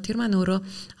 Тэгэхээр нөгөө тэр маань өөрөө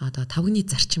одоо тавгны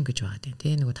зарчим гэж байгаа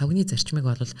тийм. Нөгөө тавгны зарчмыг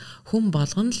бол хүн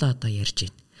болгоно л одоо ярьж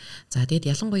байна. За тэгээд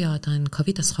ялангуяа одоо энэ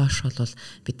ковидоос хойш бол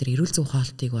бид нар эрүүл зөв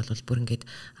хоолтыг бол бүр ингээд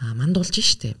мандуулж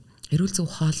штэ. Эрүүл зөв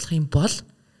хооллох юм бол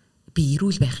би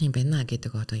эрүүл байх юм байна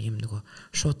гэдэг одоо юм нөгөө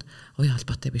шууд уян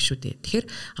холбоотой биш шүү дээ. Тэгэхээр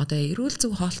одоо эрүүл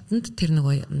зөв хоолтонд тэр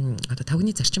нөгөө одоо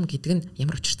тавгны зарчим гэдэг нь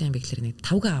ямар учиртай юм бэ гэхээр нэг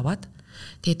тавга аваад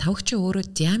тэгээд тавгчийн өөрөө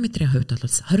диаметрийн хувьд бол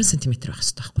 20 см байх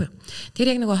хэрэгтэй байхгүй юу? Тэр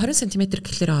яг нөгөө 20 см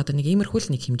гэхлээр одоо нэг иймэрхүү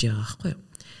л нэг хэмжээ байгаа байхгүй юу?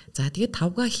 За тэгээд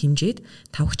тавга хэмжээд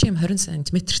тавгчийн 20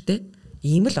 см-тэй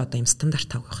ийм л одоо ийм стандарт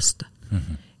тавг байх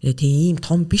хэвээр. Тийм ийм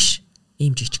том биш,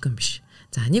 ийм жижигхэн биш.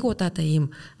 За нэг удаадаа ийм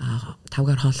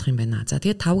тавгаар хооллох юм байна. За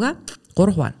тэгээд тавга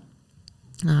 3 хуваа.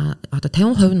 Одоо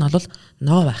 50% нь бол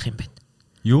ногоо байх юм байна.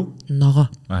 Юу? Ногоо.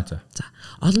 За. За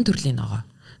олон төрлийн ногоо.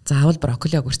 Заавал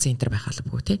брокколи огурцын энэ төр байх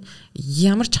албагүй тий.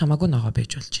 Ямар ч хамаагүй ногоо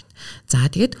байж болж байна. За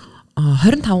тэгээд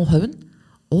 25% нь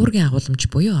уургийн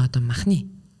агуулмж буюу одоо махны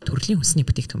төрлийн хүнсний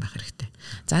бүтээгдэхүүн байх хэрэгтэй.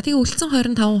 За тэгээ үлдсэн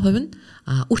 25% нь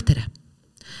үр тариа.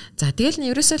 За тэгэл нь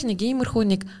ерөөсөө нэг иймэрхүү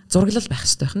нэг зураглал байх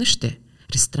хэрэгтэй байна шүү дээ.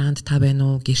 Ресторанд та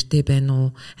байна уу, гэртээ байна уу,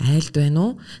 айлд байна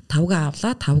уу? Тавга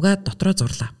авлаа, тавга дотроо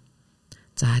зурлаа.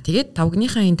 За тэгээд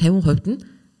тавгныхаа энэ 50% нь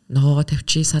ногоогоо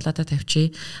тавьчих, салаада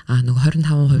тавьчих, нөгөө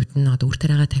 25% нь одоо үр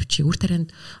тариагаа тавьчих. Үр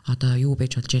тарианд одоо юу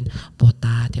байж болж байна?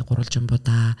 Будаа, тэг гурвалжин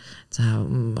будаа, за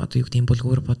одоо юу гэдэг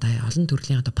булгуур будаа, олон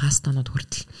төрлийн одоо пастанууд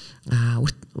хүртэл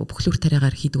бүхэл үр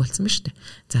тариагаар хийдэг болсон байна шүү дээ.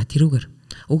 За тэрүүгээр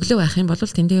өглөө байх юм бол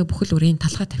тэндээ бүхэл үрийн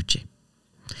талхаа тавьчих.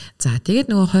 За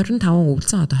тэгээд нөгөө 25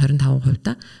 өвлсөн одоо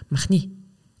 25% махны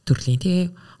төрлийн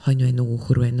тий хонь байна уу,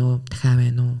 өхөр байна уу, дахиа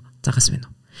байна уу, загас байна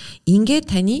уу.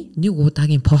 Ингээд таны нэг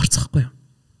удаагийн порцохгүй юу?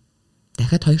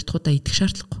 Дахиад 2 дахь удаа идэх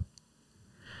шаардлагагүй.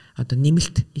 Одоо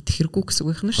нэмэлт идэх хэрэггүй гэсэн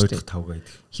үг юм шүү дээ. 2 дахь 5-гаа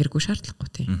идэх. Хэрэггүй шаардлагагүй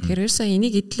тийм. Тэгэхээр ерөөсөө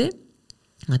энийг идлээ.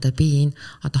 Одоо би энэ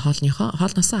одоо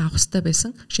хоолноосоо авах хэрэгтэй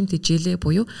байсан шимт ижээлээ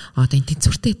буюу одоо энэ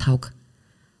тэнцвэртэй тавг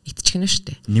идчихнэ шүү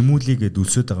дээ. Нэмүүлээгээд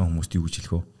өлсөд байгаа хүмүүст юу гэж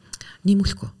хэлэх вэ?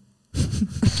 Нэмүүлэхгүй.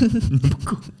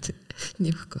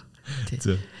 Нэмэхгүй.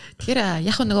 Тэгэхээр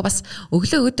яг нөгөө бас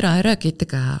өглөө өдөр орой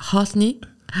гэдэг хоолны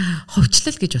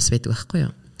ховчлол гэж бас байдаг байхгүй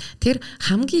юу? Тэр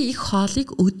хамгийн их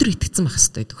хоолыг өдөр итгэцэн байх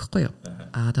хэрэгтэй байдаг байхгүй юу?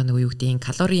 Одоо нөгөө юу гэдэг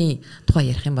калорийн тухай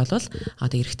ярих юм бол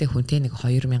одоо эрэгтэй хүнтэй нэг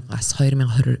 2000-аас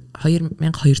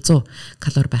 2200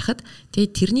 калори байхад тэгээ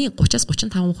тэрний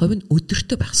 30-35% нь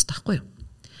өдөртөө байх хэрэгтэй байхгүй юу?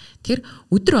 Тэр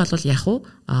өдөр бол яг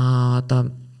одоо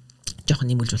жоохон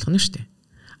нэмүүлж болох нь шүү дээ.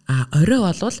 Орой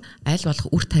бол аль болох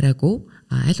үр тариагүй,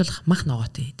 аль болох мах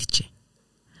ногоотой идчихэ.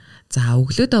 За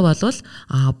өглөөдөө бол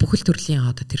бүхэл төрлийн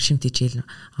одоо тэр шимт ижил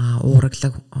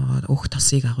уурглаг өөх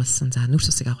тосыг агуулсан, за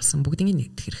нүрс усыг агуулсан бүгдийг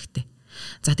нэгдэх хэрэгтэй.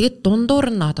 За тэгээд дундуур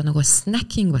нь одоо нөгөө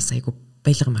снакинг бас айгу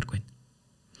байлгамааргүй.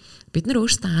 Бид нар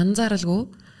өөрсдөө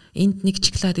анзааралгүй энд нэг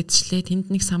шоколад идчихлээ,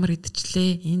 тэнд нэг самар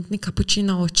идчихлээ, энд нэг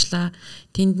капучино уучлаа,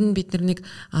 тэнд нь бид нар нэг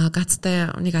гацтай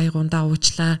нэг аягундаа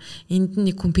уучлаа, энд нь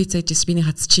нэг пицца ижс биний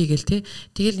хацчий гэл тий.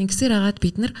 Тэгэл ингэсээр агаад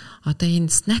бид нар одоо энэ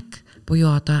снак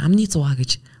буюу одоо амны зугаа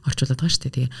гэж орчуулад байгаа шүү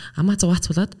дээ. Тэгээ амаа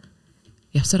зугаацуулаад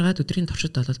явсаргаад өдрийн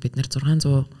туршид бол бид нар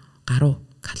 600 гаруй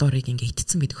калорийг ингээ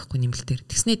идсэн байдаг байхгүй нэмэлтээр.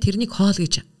 Тэгснэ тэрнийг хоол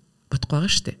гэж бодохгүй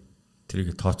байгаа шүү дээ.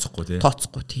 Тэрийг тооцохгүй тий.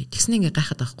 Тооцохгүй тий. Тэгснэ ингээ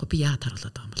гайхаад байхгүй би яагаад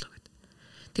харуулдаг байгаа юм болоо гэд.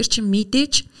 Тэр чинь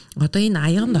мэдээж одоо энэ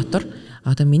аяган дотор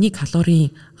одоо миний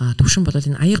калорийн түвшин бол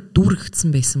энэ аяг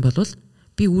дүүргэгдсэн байсан бол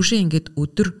би үүшээ ингээд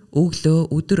өдөр өглөө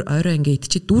өдөр орой ингээ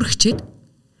идчихэд дүүргчээд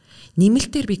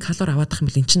нэмэлтээр би калори аваадах юм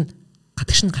бол эн чинь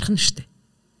гадагш нь гарах нь шүү дээ.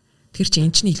 Тэр чинь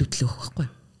эн чинь илүүдэл өгөх байхгүй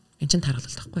юу? Эн чинь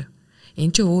таргалалт байхгүй юу?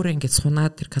 Эн чинь өөрөө ингээд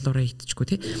сунаад тэр калори идчихгүй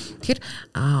тий. Тэгэхээр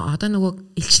одоо нөгөө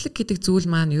илчлэг гэдэг зүйл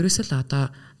маань ерөөсөө л одоо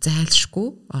зайлшгүй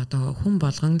одоо хүн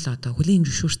болгон л одоо хөлийн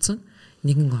зөвшөөрсөн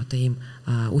нэгэн одоо ийм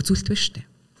үзүүлэлт байна шүү дээ.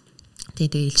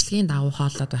 Тэгээ илчлэгийн дагуу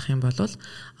хооллоод байх юм бол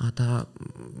одоо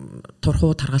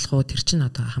турхуу таргалах уу тэр чинь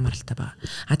одоо хамааралтай байна.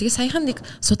 Тэгээ саяхан нэг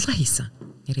судалгаа хийсэн.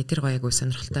 Нэрээ тэр гоёг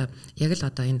сонирхолтой яг л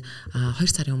одоо энэ 2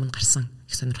 сарын өмнө гарсан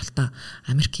их сонирхолтой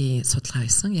Америкийн судалгаа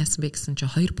байсан. Яасан бэ гэсэн чинь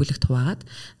 2 бүлэгт хуваагаад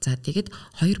за тэгээд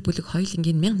 2 бүлэг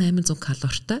хоёулангийн 1800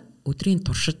 калоритой өдрийн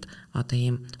туршид одоо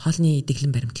ийм хоолны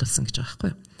дэглэм баримтлуулсан гэж байгаа байхгүй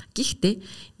юу. Гэхдээ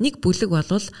нэг бүлэг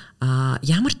бол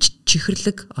ямар ч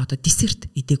чихэрлэг одоо десерт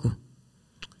идээгүй.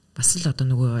 Бас л одоо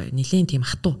нөгөө нэлийн тийм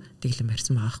хатуу дэглэм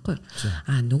барьсан байгаа байхгүй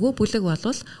юу. Нөгөө бүлэг бол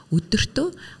өдөртөө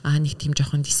нэг тийм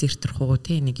жоохон десерт руу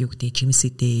тий нэг юу гэдэг жимс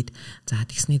идээд за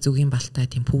тэгсний зүгийн балтай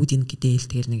тийм пудинг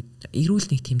гэдээл тэгэл нэг эрүүл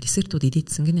нэг тийм десертууд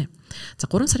идээдсэн гинэ. За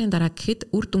 3 сарын дараа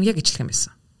гэхэд үр дүн яг ижилхэн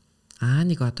байсан.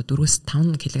 Нэг одоо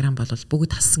 4-5 кг бол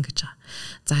бүгд хассан гэж байгаа.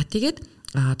 За тэгээд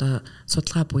одоо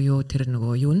судалгаа буюу тэр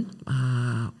нөгөө юу н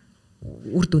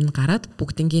үр дүн гараад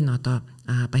бүгднийг одоо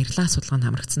баярлалаа судалгаанд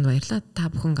хамрагдсан баярлалаа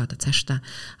та бүхэн одоо цаашдаа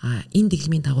энэ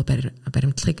дэглэмийн дагуу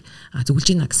баримтлагыг зөвлөж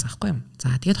гинэ гэсэн аахгүй юм.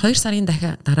 За тэгээд 2 сарын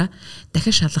дараа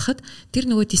дахиад шалгахад тэр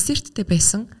нөгөө десерттэй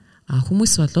байсан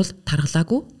хүмүүс бол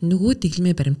таргалаагүй нөгөө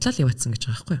дэглэмээ баримтлал яваадсан гэж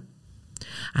байгаа аахгүй юу.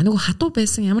 Нөгөө хатуу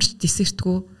байсан ямар ч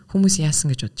десертгүй хүмүүс яасан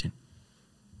гэж бодож байна.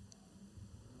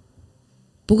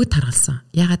 Бүгд таргалсан.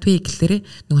 Ягаад вэ гэхлээрээ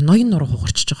нөгөө ноён нуруу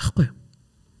хугарчиж байгаа аахгүй юу.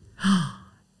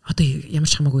 Одоо ямар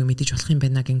ч хамаагүй мэдээж болох юм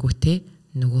байна гингүүтээ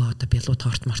нөгөө одоо бялуу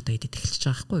торт морто идэж эхэлчихэж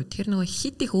байгаа байхгүй юу. Тэр нөгөө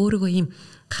хит их өөрийгөө ийм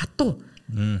хатуу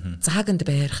зааганд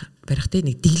барих те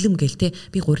нэг дэглэм гээл те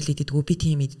би гурил идэггүй би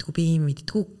тийм идэггүй би ийм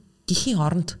идэггүй гэхийн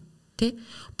оронд те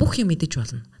бүх юм идэж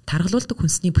болно. Таргалуулдаг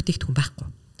хүнсний бүтээгдэхүүн байхгүй.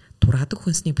 Тураадаг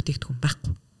хүнсний бүтээгдэхүүн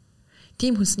байхгүй.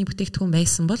 Тийм хүнсний бүтээгдэхүүн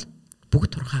байсан бол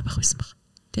бүгд турхаа байх байсан баг.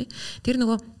 Тэ тэр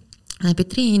нөгөө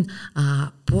бидний энэ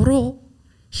буруу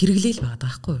хэрэглээл байгаа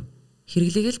байхгүй юу.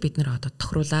 Хэрэглэгээл бид нэр одоо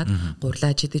тохируулаад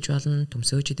гурлааж идэж болно,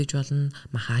 төмсөөж идэж болно,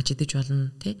 махааж идэж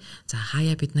болно тий. За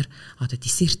хаяа бид нар одоо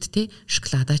десерт тий,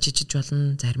 шоколадаач идэж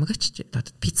болно, зармигач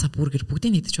одоо пицца, бургер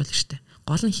бүгдийг идэж болно шүү дээ.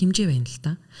 Гол нь хэмжээ байна л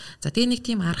да. За тэгээ нэг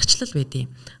тийм аргачлал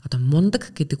байдیں۔ Одоо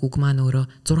мундаг гэдэг үг маань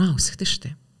өөрөө 6 үсэгтэй шүү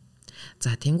дээ.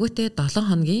 За тэнгуүтээ 7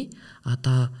 хоногийн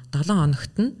одоо 7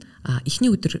 хоногт нь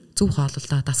эхний өдөр зөв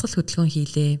хооллолоо, дасгал хөдөлгөөн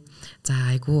хийлээ. За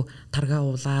айгу таргаа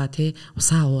уулаа, тий,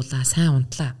 усаа уулаа, сайн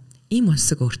унтлаа. Ийм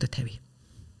өсөг өөртөө тавь.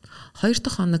 2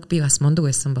 дахь хоног би бас мундаг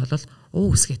байсан бол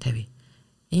үсгээ тавь.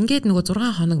 Ингээд нөгөө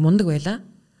 6 хоног мундаг байла.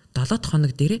 7 дахь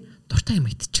хоног дээрээ дуртай юм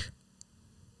идчих.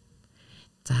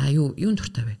 За юун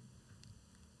дуртай вэ?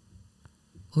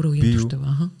 Өөрөө юм дуртай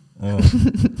ба.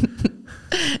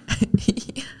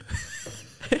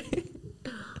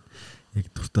 Яг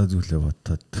дуртай зүйлээ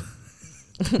бодтоод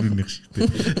нэг шигтэй.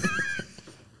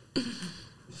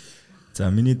 За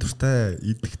миний дуртай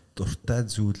идэх дуртай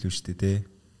зүйл үү штэ тий.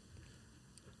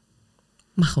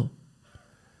 Мах уу?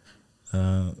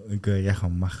 Ингээ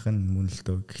яхан мах нь мөн л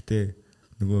дөө. Гэхдээ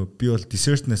нөгөө би бол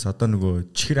десертнээс одоо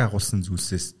нөгөө чихэр агуулсан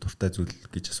зүйлсээс дуртай зүйл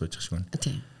гэж асууж байгаа шиг байна.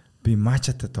 Тий. Би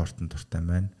мачатай тортон дуртай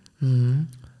байна.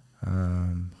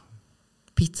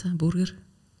 Пицца, бургер.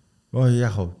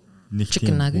 Яг хав нэг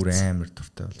тийм бүр амар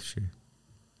дуртай бол шээ.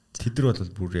 Тэдэр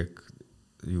бол бүр яг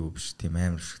юу биш тийм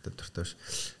амар шигтэй дуртай биш.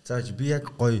 Зааж би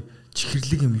яг гоё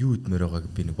чихэрлэг юм юу идмээр байгааг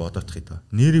би нэг бодоодох юм.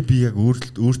 Нэрээ би яг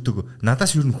өөртөө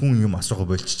надаас юу хүн юм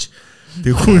асуугаа болчих.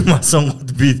 Тэг хүн юм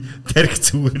асуунгууд би тарих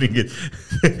зүгээр ингээд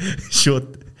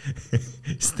шууд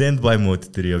stand by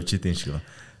mode дээр явж идэв шиг.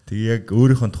 Тэг яг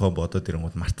өөрийнхөө тухай бодоод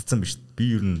ирэнгууд мартцсан биш.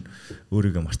 Би юу н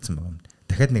өөрийгөө мартсан байгаа юм.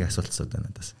 Дахиад нэг асуулт асууад байна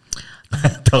надаас.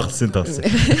 Тоглосон.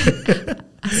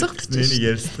 Асуух гэж. Миний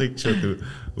ярьцлагыг шууд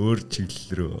өөр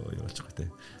чиглэл рүү явуулж байгаа те.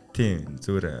 Тийм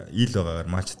зүгээр ил байгаагаар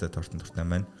мачтай тортон дуртай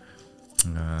байна.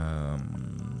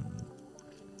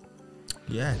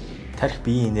 Яа. Тарих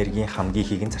биеийн энергийн хамгийн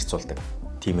ихийг нь зарцуулдаг.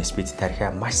 Тиймээс бид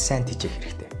тарихаа маш сайн тэжээх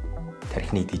хэрэгтэй.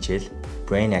 Тарихны тэжээл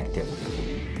Brain Active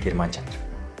герман чанар.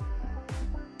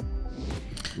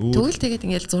 Тэгвэл тэгээд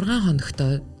ингээл 6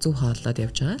 хоногтой зөв хооллоод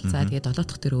явж байгаа. За тэгээд 7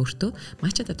 дахь тэр өөртөө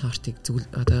мачада тортыг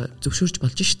одоо зөвшөөрж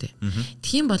болж штэ.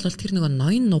 Тэгхийн бол тэр нөгөө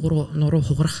ноён нуруу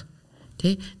хугарах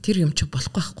тий тэр юм чи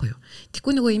болохгүй байхгүй юу.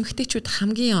 Тэггүй нөгөө эмэгтэйчүүд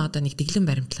хамгийн одоо нэг дэглэн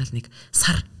баримтлал нэг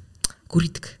сар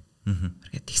гүрийдэг.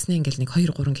 Тэгээд тэгснэ ингээл нэг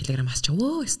 2-3 кг асч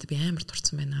өө өстө би амар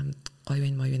турцсан байна. Гоё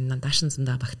байна моё байна даашин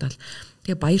зандаа багтаал.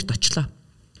 Тэгээ баярт очлоо.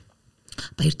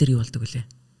 Баяр дээр юу болдог вүлээ?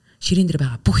 Ширээн дээр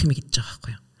байгаа бүх юм идэж байгаа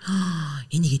байхгүй юу.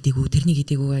 Энийг идэгүү, тэрнийг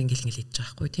идэгүү ингээл идэж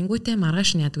байгаа байхгүй. Тэнгүүтээ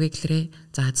маргааш нь ядгүй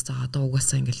гэхлээрээ за одоо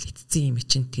угаасаа ингээл итцэн юм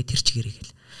чинь тэгээ тэр чигээрээ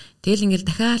гэл. Тэгэл ингээл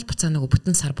дахиад буцаа нөгөө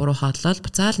бүтэн сар буруу хооллол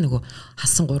буцаал нөгөө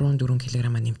хасан 3-4 кг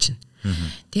нэмчин.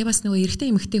 Тэгээ бас нөгөө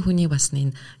эрэгтэй эмэгтэй хүний бас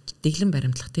энэ дэглэн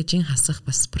баримтлахтай жин хасах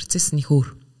бас процесс нэг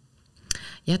өөр.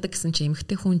 Яадаг гэсэн чи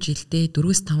эмэгтэй хүн жилдээ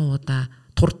 4-5 удаа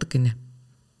турдаг гинэ.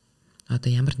 Одоо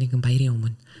ямар нэгэн баярын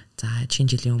өмнө за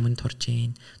шинэ жилийн өмнө турж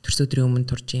гин, төрс өдрийн өмнө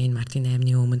турж гин, мартын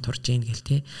 8-ны өмнө турж гин гэл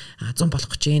те 100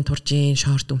 болох гэж гин турж гин,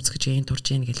 шорт өмсгөж гин турж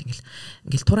гин гэл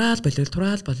ингээл тураал болил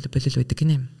байдаг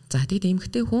гинэ. За тэгэд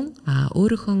эмхтэй хүн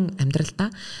өөрийнхөө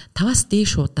амьдралдаа 5-аас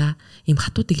дээш удаа ийм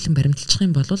хатуу дэглэн баримталчих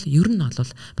юм бол ер нь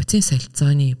бол процесс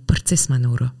солилцооны процесс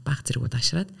маань өөрөө баг зэрэг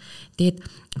удаашраад тэгэд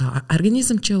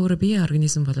организм чи өөрөө биеийн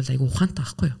организм бол айгу ухаантай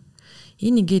байхгүй юу?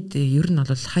 Энэ ингээд ер нь бол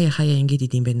хаяа ингээд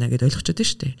идэм байна гэдээ ойлгочиход байна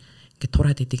шүү дээ. Ингээд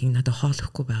тураад идэг ин надад хоол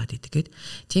өгөхгүй байгаад идэг гээд.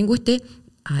 Тэнгүүтээ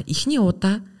эхний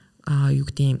удаа юу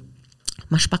гэдэг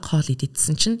маш бага хоол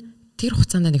идсэн чинь тэр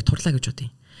хугацаанд нэг турлаа гэж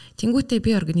бодъё. Тэнгүүтээ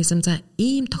би организм за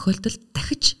ийм тохиолдолд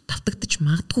дахиж давтагдчих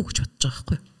магадгүй гэж бодож байгаа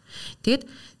байхгүй юу. Тэгэд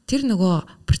тэр нөгөө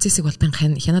процессыг бол байн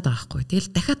хянаад байгаа байхгүй. Тэгэл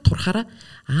дахиад турахаараа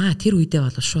тэр үедээ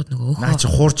бол шууд нөгөө өөхөө наа чи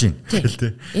хуурж ийн гэл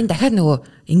тэ. Энэ дахиад нөгөө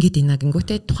ингээд ийна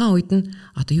гингүүтээ тухайн үед нь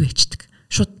одоо юу ячдаг.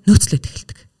 Шууд нөөцлөд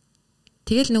эхэлдэг.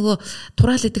 Тэгэл нөгөө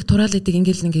тураал идэг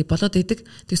ингээл ингээ болоод идэг.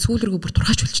 Тэг сүүл рүү бүр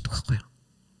турхаач болчихдог байхгүй юу.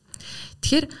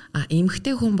 Тэгэхээр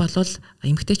эмэгтэй хүн болвол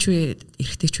эмэгтэйч вэ,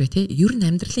 эрэгтэйч вэ те ер нь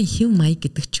амьдралын хэв маяг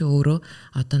гэдэг чи өөрөө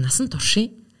одоо насан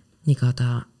туршийн нэг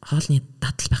одоо хоолны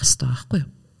дадал байх хэрэгтэй байхгүй юу.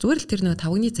 Зүгээр л тэр нөгөө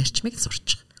тавгны зарчмыг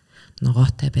сурчих.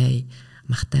 Ногоотой бай,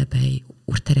 махтай бай,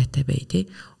 үр тариатай бай те.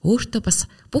 Өөртөө бас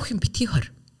бүх юм битгий хор.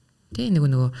 Тэ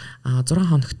нөгөө 6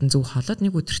 хоногт нь зөв хоолоод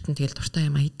нэг өдөрт нь тэгэл дуртай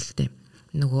юм аидалтай.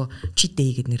 Нөгөө cheat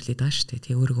day гэд нэрлэдэг байгаа шүү дээ.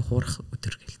 Тэгээ өөрийгөө хуурах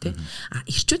өдөр гэл тэ.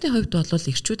 Эрчүүдийн хувьд бол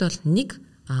эрчүүд бол нэг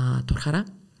турхаараа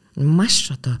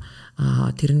маш одоо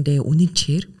тэрэндээ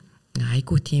үнэнчээр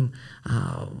айгуу тийм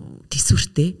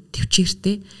төсвөртэй,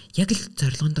 төвчээртэй яг л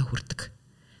зорилгоондоо хүрдэг.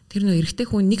 Тэр нөө эрэгтэй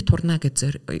хүн нэг турнаа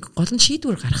гэж гол нь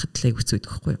шийдвэр гаргахад л айгуу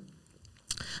зүгдэг байхгүй юу.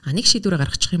 Нэг шийдвэр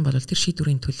гаргачих юм бол тэр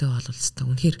шийдвэрийн төлөө бол өстой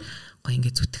үнэхээр гоё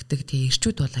ингээд зүтгэдэг. Тэгээ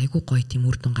ирчүүд бол айгүй гоё тийм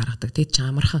үр дүн гаргадаг. Тэгээ ч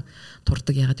амархан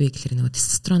турдаг. Ягаад вэ гэхээр нөгөө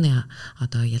тестостероны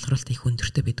одоо ялгаруулалт их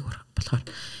өндөртэй байдаг болохоор.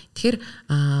 Тэгэхээр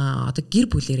одоо гэр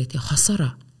бүлэрээ тий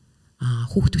хосороо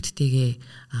хүүхдүүдтэйгээ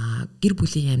гэр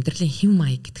бүлийн амьдралын хэм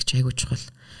маяг гэдэг чинь айгүй чухал.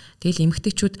 Тэгэл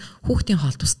эмэгтэйчүүд хүүхдийн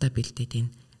хоол тусдаа бэлдээд ийн.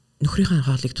 Нөхрийнхээ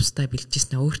хоолыг тусдаа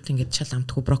бэлдэжсэн өөртөө ингээд шал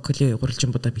амтгүй брокколи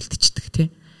гурилжинбудаа бэлдчихдэг тий.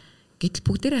 Гэтэл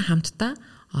бүгдээрээ хамтдаа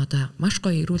одоо маш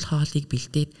гоё эрүүл хоолыг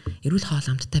бэлдээд эрүүл хоол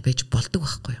хамтдаа байж болдог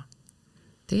байхгүй юу.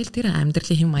 Тэгэл тэр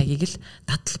амьдралын хэм маягийг л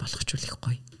дадал болгочулах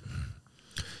гоё.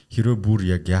 Хэрвээ бүр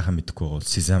яг яахаа мэдэхгүй бол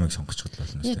сезамыг сонгоч бодол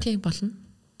болно шүү дээ. Тийм болно.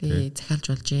 Тэгээ захиалж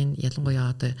болж гин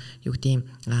ялангуяа одоо юу гэдэм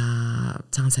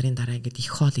цагаан сарын дараа ингээд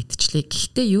их хоол идчихлээ.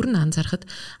 Гэхдээ ер нь анзаарахад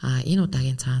энэ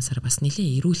удаагийн цагаан сар бас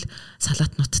нэлийн эрүүл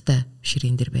салаатнуудтай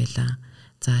ширээн дэр байлаа.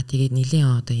 За тэгээд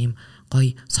нэлийн одоо ийм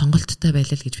гоё сонголттой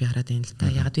байлаа л гэж би хараад байна л да.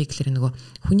 Яг вэ гэхээр нөгөө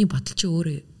хүний бодол чи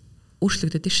өөрөө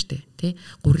өөрчлөгдөд нь штэ тий.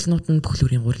 Гурилнууд нь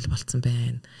бүхлүүрийн гурил болцсон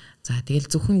байна. За тэгэл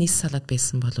зөвхөн нийс салаад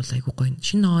байсан бол айгүй гоё.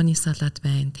 Шинэ нооны салаад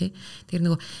байна тий. Тэр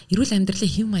нөгөө эрүүл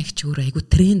амьдралын хэм маяг ч өөрөө айгүй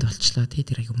тренд болчлоо тий.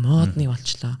 Тэр айгүй модны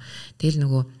болчлоо. Тэгэл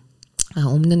нөгөө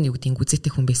өмнө нь юу гэдэг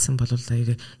гүзээтэй хүн байсан бол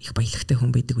их баялагтай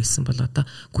хүн байдаг байсан бол одоо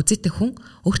гүзээтэй хүн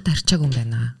өөртөө арчаагүй юм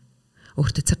байна.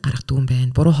 Өөртөө цаг гаргадаг юм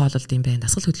байна. Буруу хооллолд юм байна.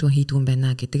 Дасгал хөдөлгөөн хийдэг юм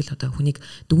байна гэдэг л одоо хүнийг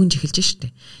дүгнж эхэлж штэ.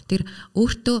 Тэр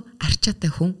өөртөө арчаатай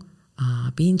хүн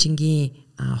биеийн жингийн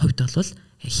хувьд бол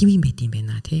химийн байд юм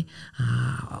байна тий.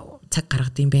 Цаг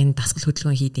гаргадаг юм байна. Дасгал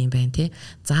хөдөлгөөн хийдэг юм байна тий.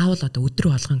 Заавал одоо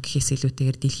өдөр болгон гэхээс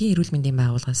илүүтэйгээр дэлхийн эрүүл мэндийн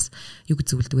байгууллагаас юу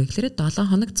зөвлөдөг вэ гэхээр 7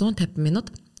 хоног 150 минут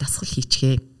дасгал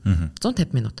хийчихээ.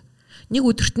 150 минут. Нэг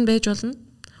өдөрт нь байж болно.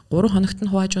 3 хоногт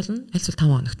нь хувааж болно. Аль эсвэл 5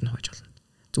 хоногт нь хувааж болно.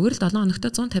 Зүгээр л 7 хоногт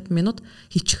 150 минут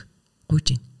хийчих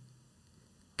гуйж гин.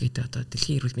 Гэдэг одоо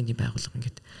дэлхийн эрүүл мэндийн байгууллага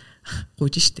ингээд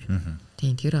гуйж штэ.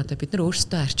 Тийм тэр одоо бид нар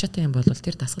өөрсдөө арчаатай юм бол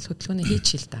тэр дасгал хөдөлгөөний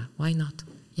хийчихэл та. Why not?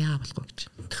 Яа болохгүй гэж.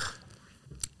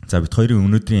 За бид хоёрын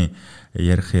өнөөдрийн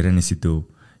ярих ярианы сэдв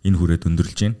энэ хүрээд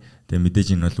өндөрлж байна. Тэгээ мэдээж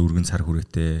энэ бол өргөн сар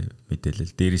хүрээтэй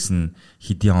мэдээлэл. Дээрээс нь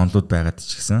хэдийн онлууд байгаад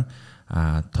ч гэсэн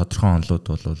тодорхой онлууд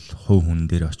бол хувь хүн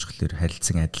дээр очихлоор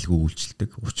харилцан адилгүй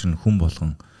үйлчлдэг. Учир нь хүн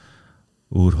болгон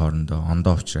өөр хоорондоо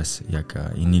ондоо учраас яг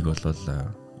энийг бол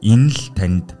энэ л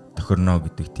танд тохирно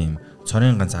гэдэг тийм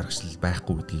цорын ганц аргачлал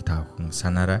байхгүй гэдгийг та бүхэн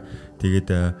санаарай.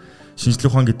 Тэгээд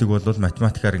шинжлэх ухаан гэдэг бол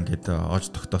математикаар ингээд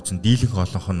олж тогтооцсон дийлэнх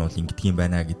олонх нь бол ингэдэг юм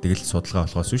байна гэдэг л судалгаа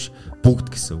болохоос биш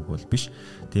бүгд гэсэн үг бол биш.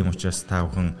 Тийм учраас та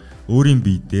бүхэн өөрийн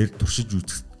бие дээр туршиж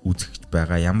үзэх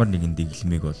байгаа ямар нэгэн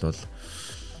дэглэмийг бол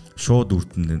шууд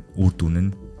үр дүн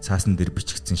нь цаасан дээр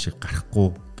бичигдсэн шиг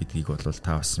гарахгүй гэдгийг бол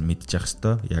та бас мэдчих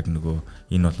хэвээр. Яг нөгөө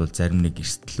энэ бол зарим нэг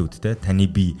эрсдлүүдтэй таны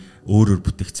бие өөрөөр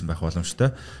бүтээгдсэн байх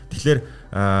боломжтой. Тэгэхээр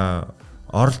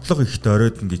оролдлого ихт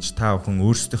оройтно гэж та бүхэн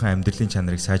өөрсдийнхөө амьдралын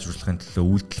чанарыг сайжруулахын төлөө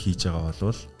үйлдэл хийж байгаа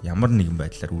бол ямар нэгэн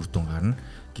байдлаар үр дүн гарна.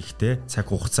 Гэхдээ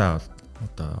цаг хугацаа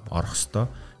одоо орох ёстой.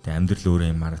 Тэгээ амьдрал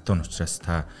өөрөө маратон учраас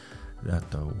та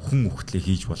одоо хүн үхтлээ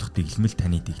хийж болох дэглэмэл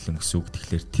таны дэглэм гэсэн үг.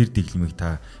 Тэгэхээр тэр дэглэмийг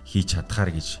та хийж чадхаар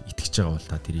гэж итгэж байгаа бол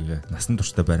та тэрийг насан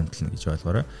туршдаа баримтлана гэж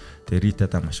ойлгоорой. Тэгээ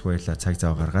Ритада маш баярлалаа цаг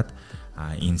зав гаргаад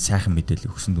энэ сайхан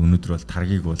мэдээлэл өгсөнд өнөөдөр бол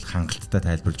таргийг бол хангалттай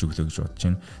тайлбарж өглөө гэж бодож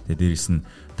байна. Тэгээ дээрэс нь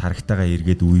тарагтайгаа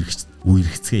эргээд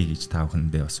үерхцгээе гэж та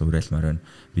бүхэндээ бас уриалмаар байна.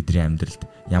 Бидний амьдралд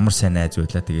ямар сайн найз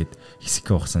байлаа тэгээд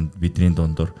хэсэгхэн хугацаанд бидний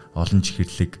дундуур олон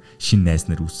чихэрлэг шин найз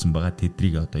нар үүссэн байгаа.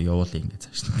 Тэдрийг одоо явуулъя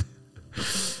ингэж цааш нь.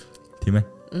 Тийм ээ.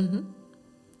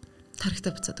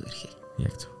 Тарагтай буцаад үерхий.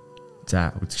 Яг зөв.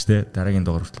 За үзэгчдээ дараагийн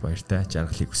дугаар хүртэл баяртай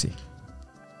жаргалыг хүсье.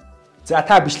 За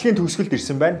та бичлэгийн төгсгөлд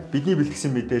ирсэн байна. Бидний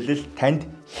бэлтгэсэн мэдээлэл танд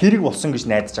хэрэг болсон гэж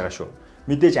найдаж байгаа шүү.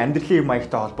 Мэдээж амьдралын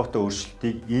маягтай холбоотой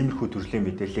өөрчлөлтийг иймэрхүү төрлийн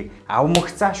мэдээллийг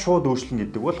авмагцаа шууд өөрчлөн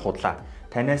гэдэг бол худлаа.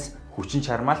 Танаас хүчин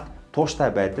чармаалт, тууштай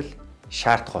байдал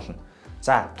шаардах болно.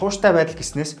 За тууштай байдал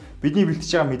гэснээс бидний бэлтэж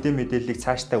байгаа мэдээллийг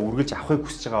цаашдаа үргэлж авахыг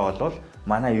хүсэж байгаа бол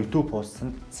манай YouTube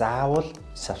пост-д заавал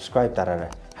subscribe дараарай.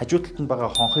 Хажуу талд нь байгаа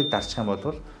хонхыг дарчих юм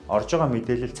бол орж байгаа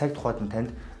мэдээлэл цаг тухайд нь танд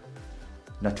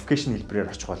notification хэлбэрээр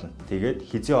очих болно. Тэгээд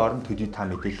хизээ орон төдий та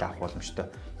мэдээлэл авах боломжтой.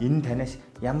 Энэ нь танаас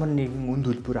ямар нэгэн үн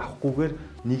төлбөр авахгүйгээр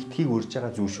нэгдхийг урьж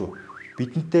байгаа зүйл шүү.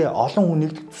 Бидэнтэй олон хүн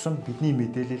нэгдэх тусам бидний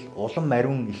мэдээлэл улам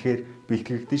мариун ихээр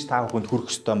бэлтгэгдэж та бүхэнд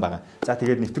хүрэх ёстой юм байна. За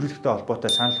тэгээд нэвтрүүлэгтэй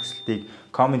холбоотой санал хүсэлтийг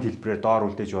комент хэлбэрээр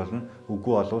доор үлдээж болно.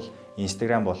 Үгүй болвол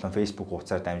Instagram болон Facebook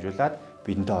хуудасаар дамжуулаад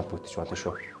бидэнтэй холбогдож болно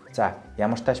шүү. За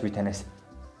ямар тааш би танаас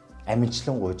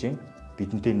амжилтлан гуйж юм.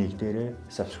 Бидэнтэй нэгдээрээ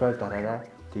subscribe дараарай.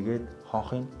 Тэгээд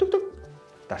хонхын дүг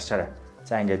дарчаарай.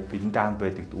 За ингээд бидэнтэй хамт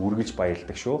байдагт үргэлж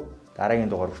баярлалдаг шүү. Дараагийн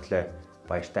дугаар хүртэл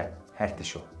баяртай хайртай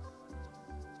шүү.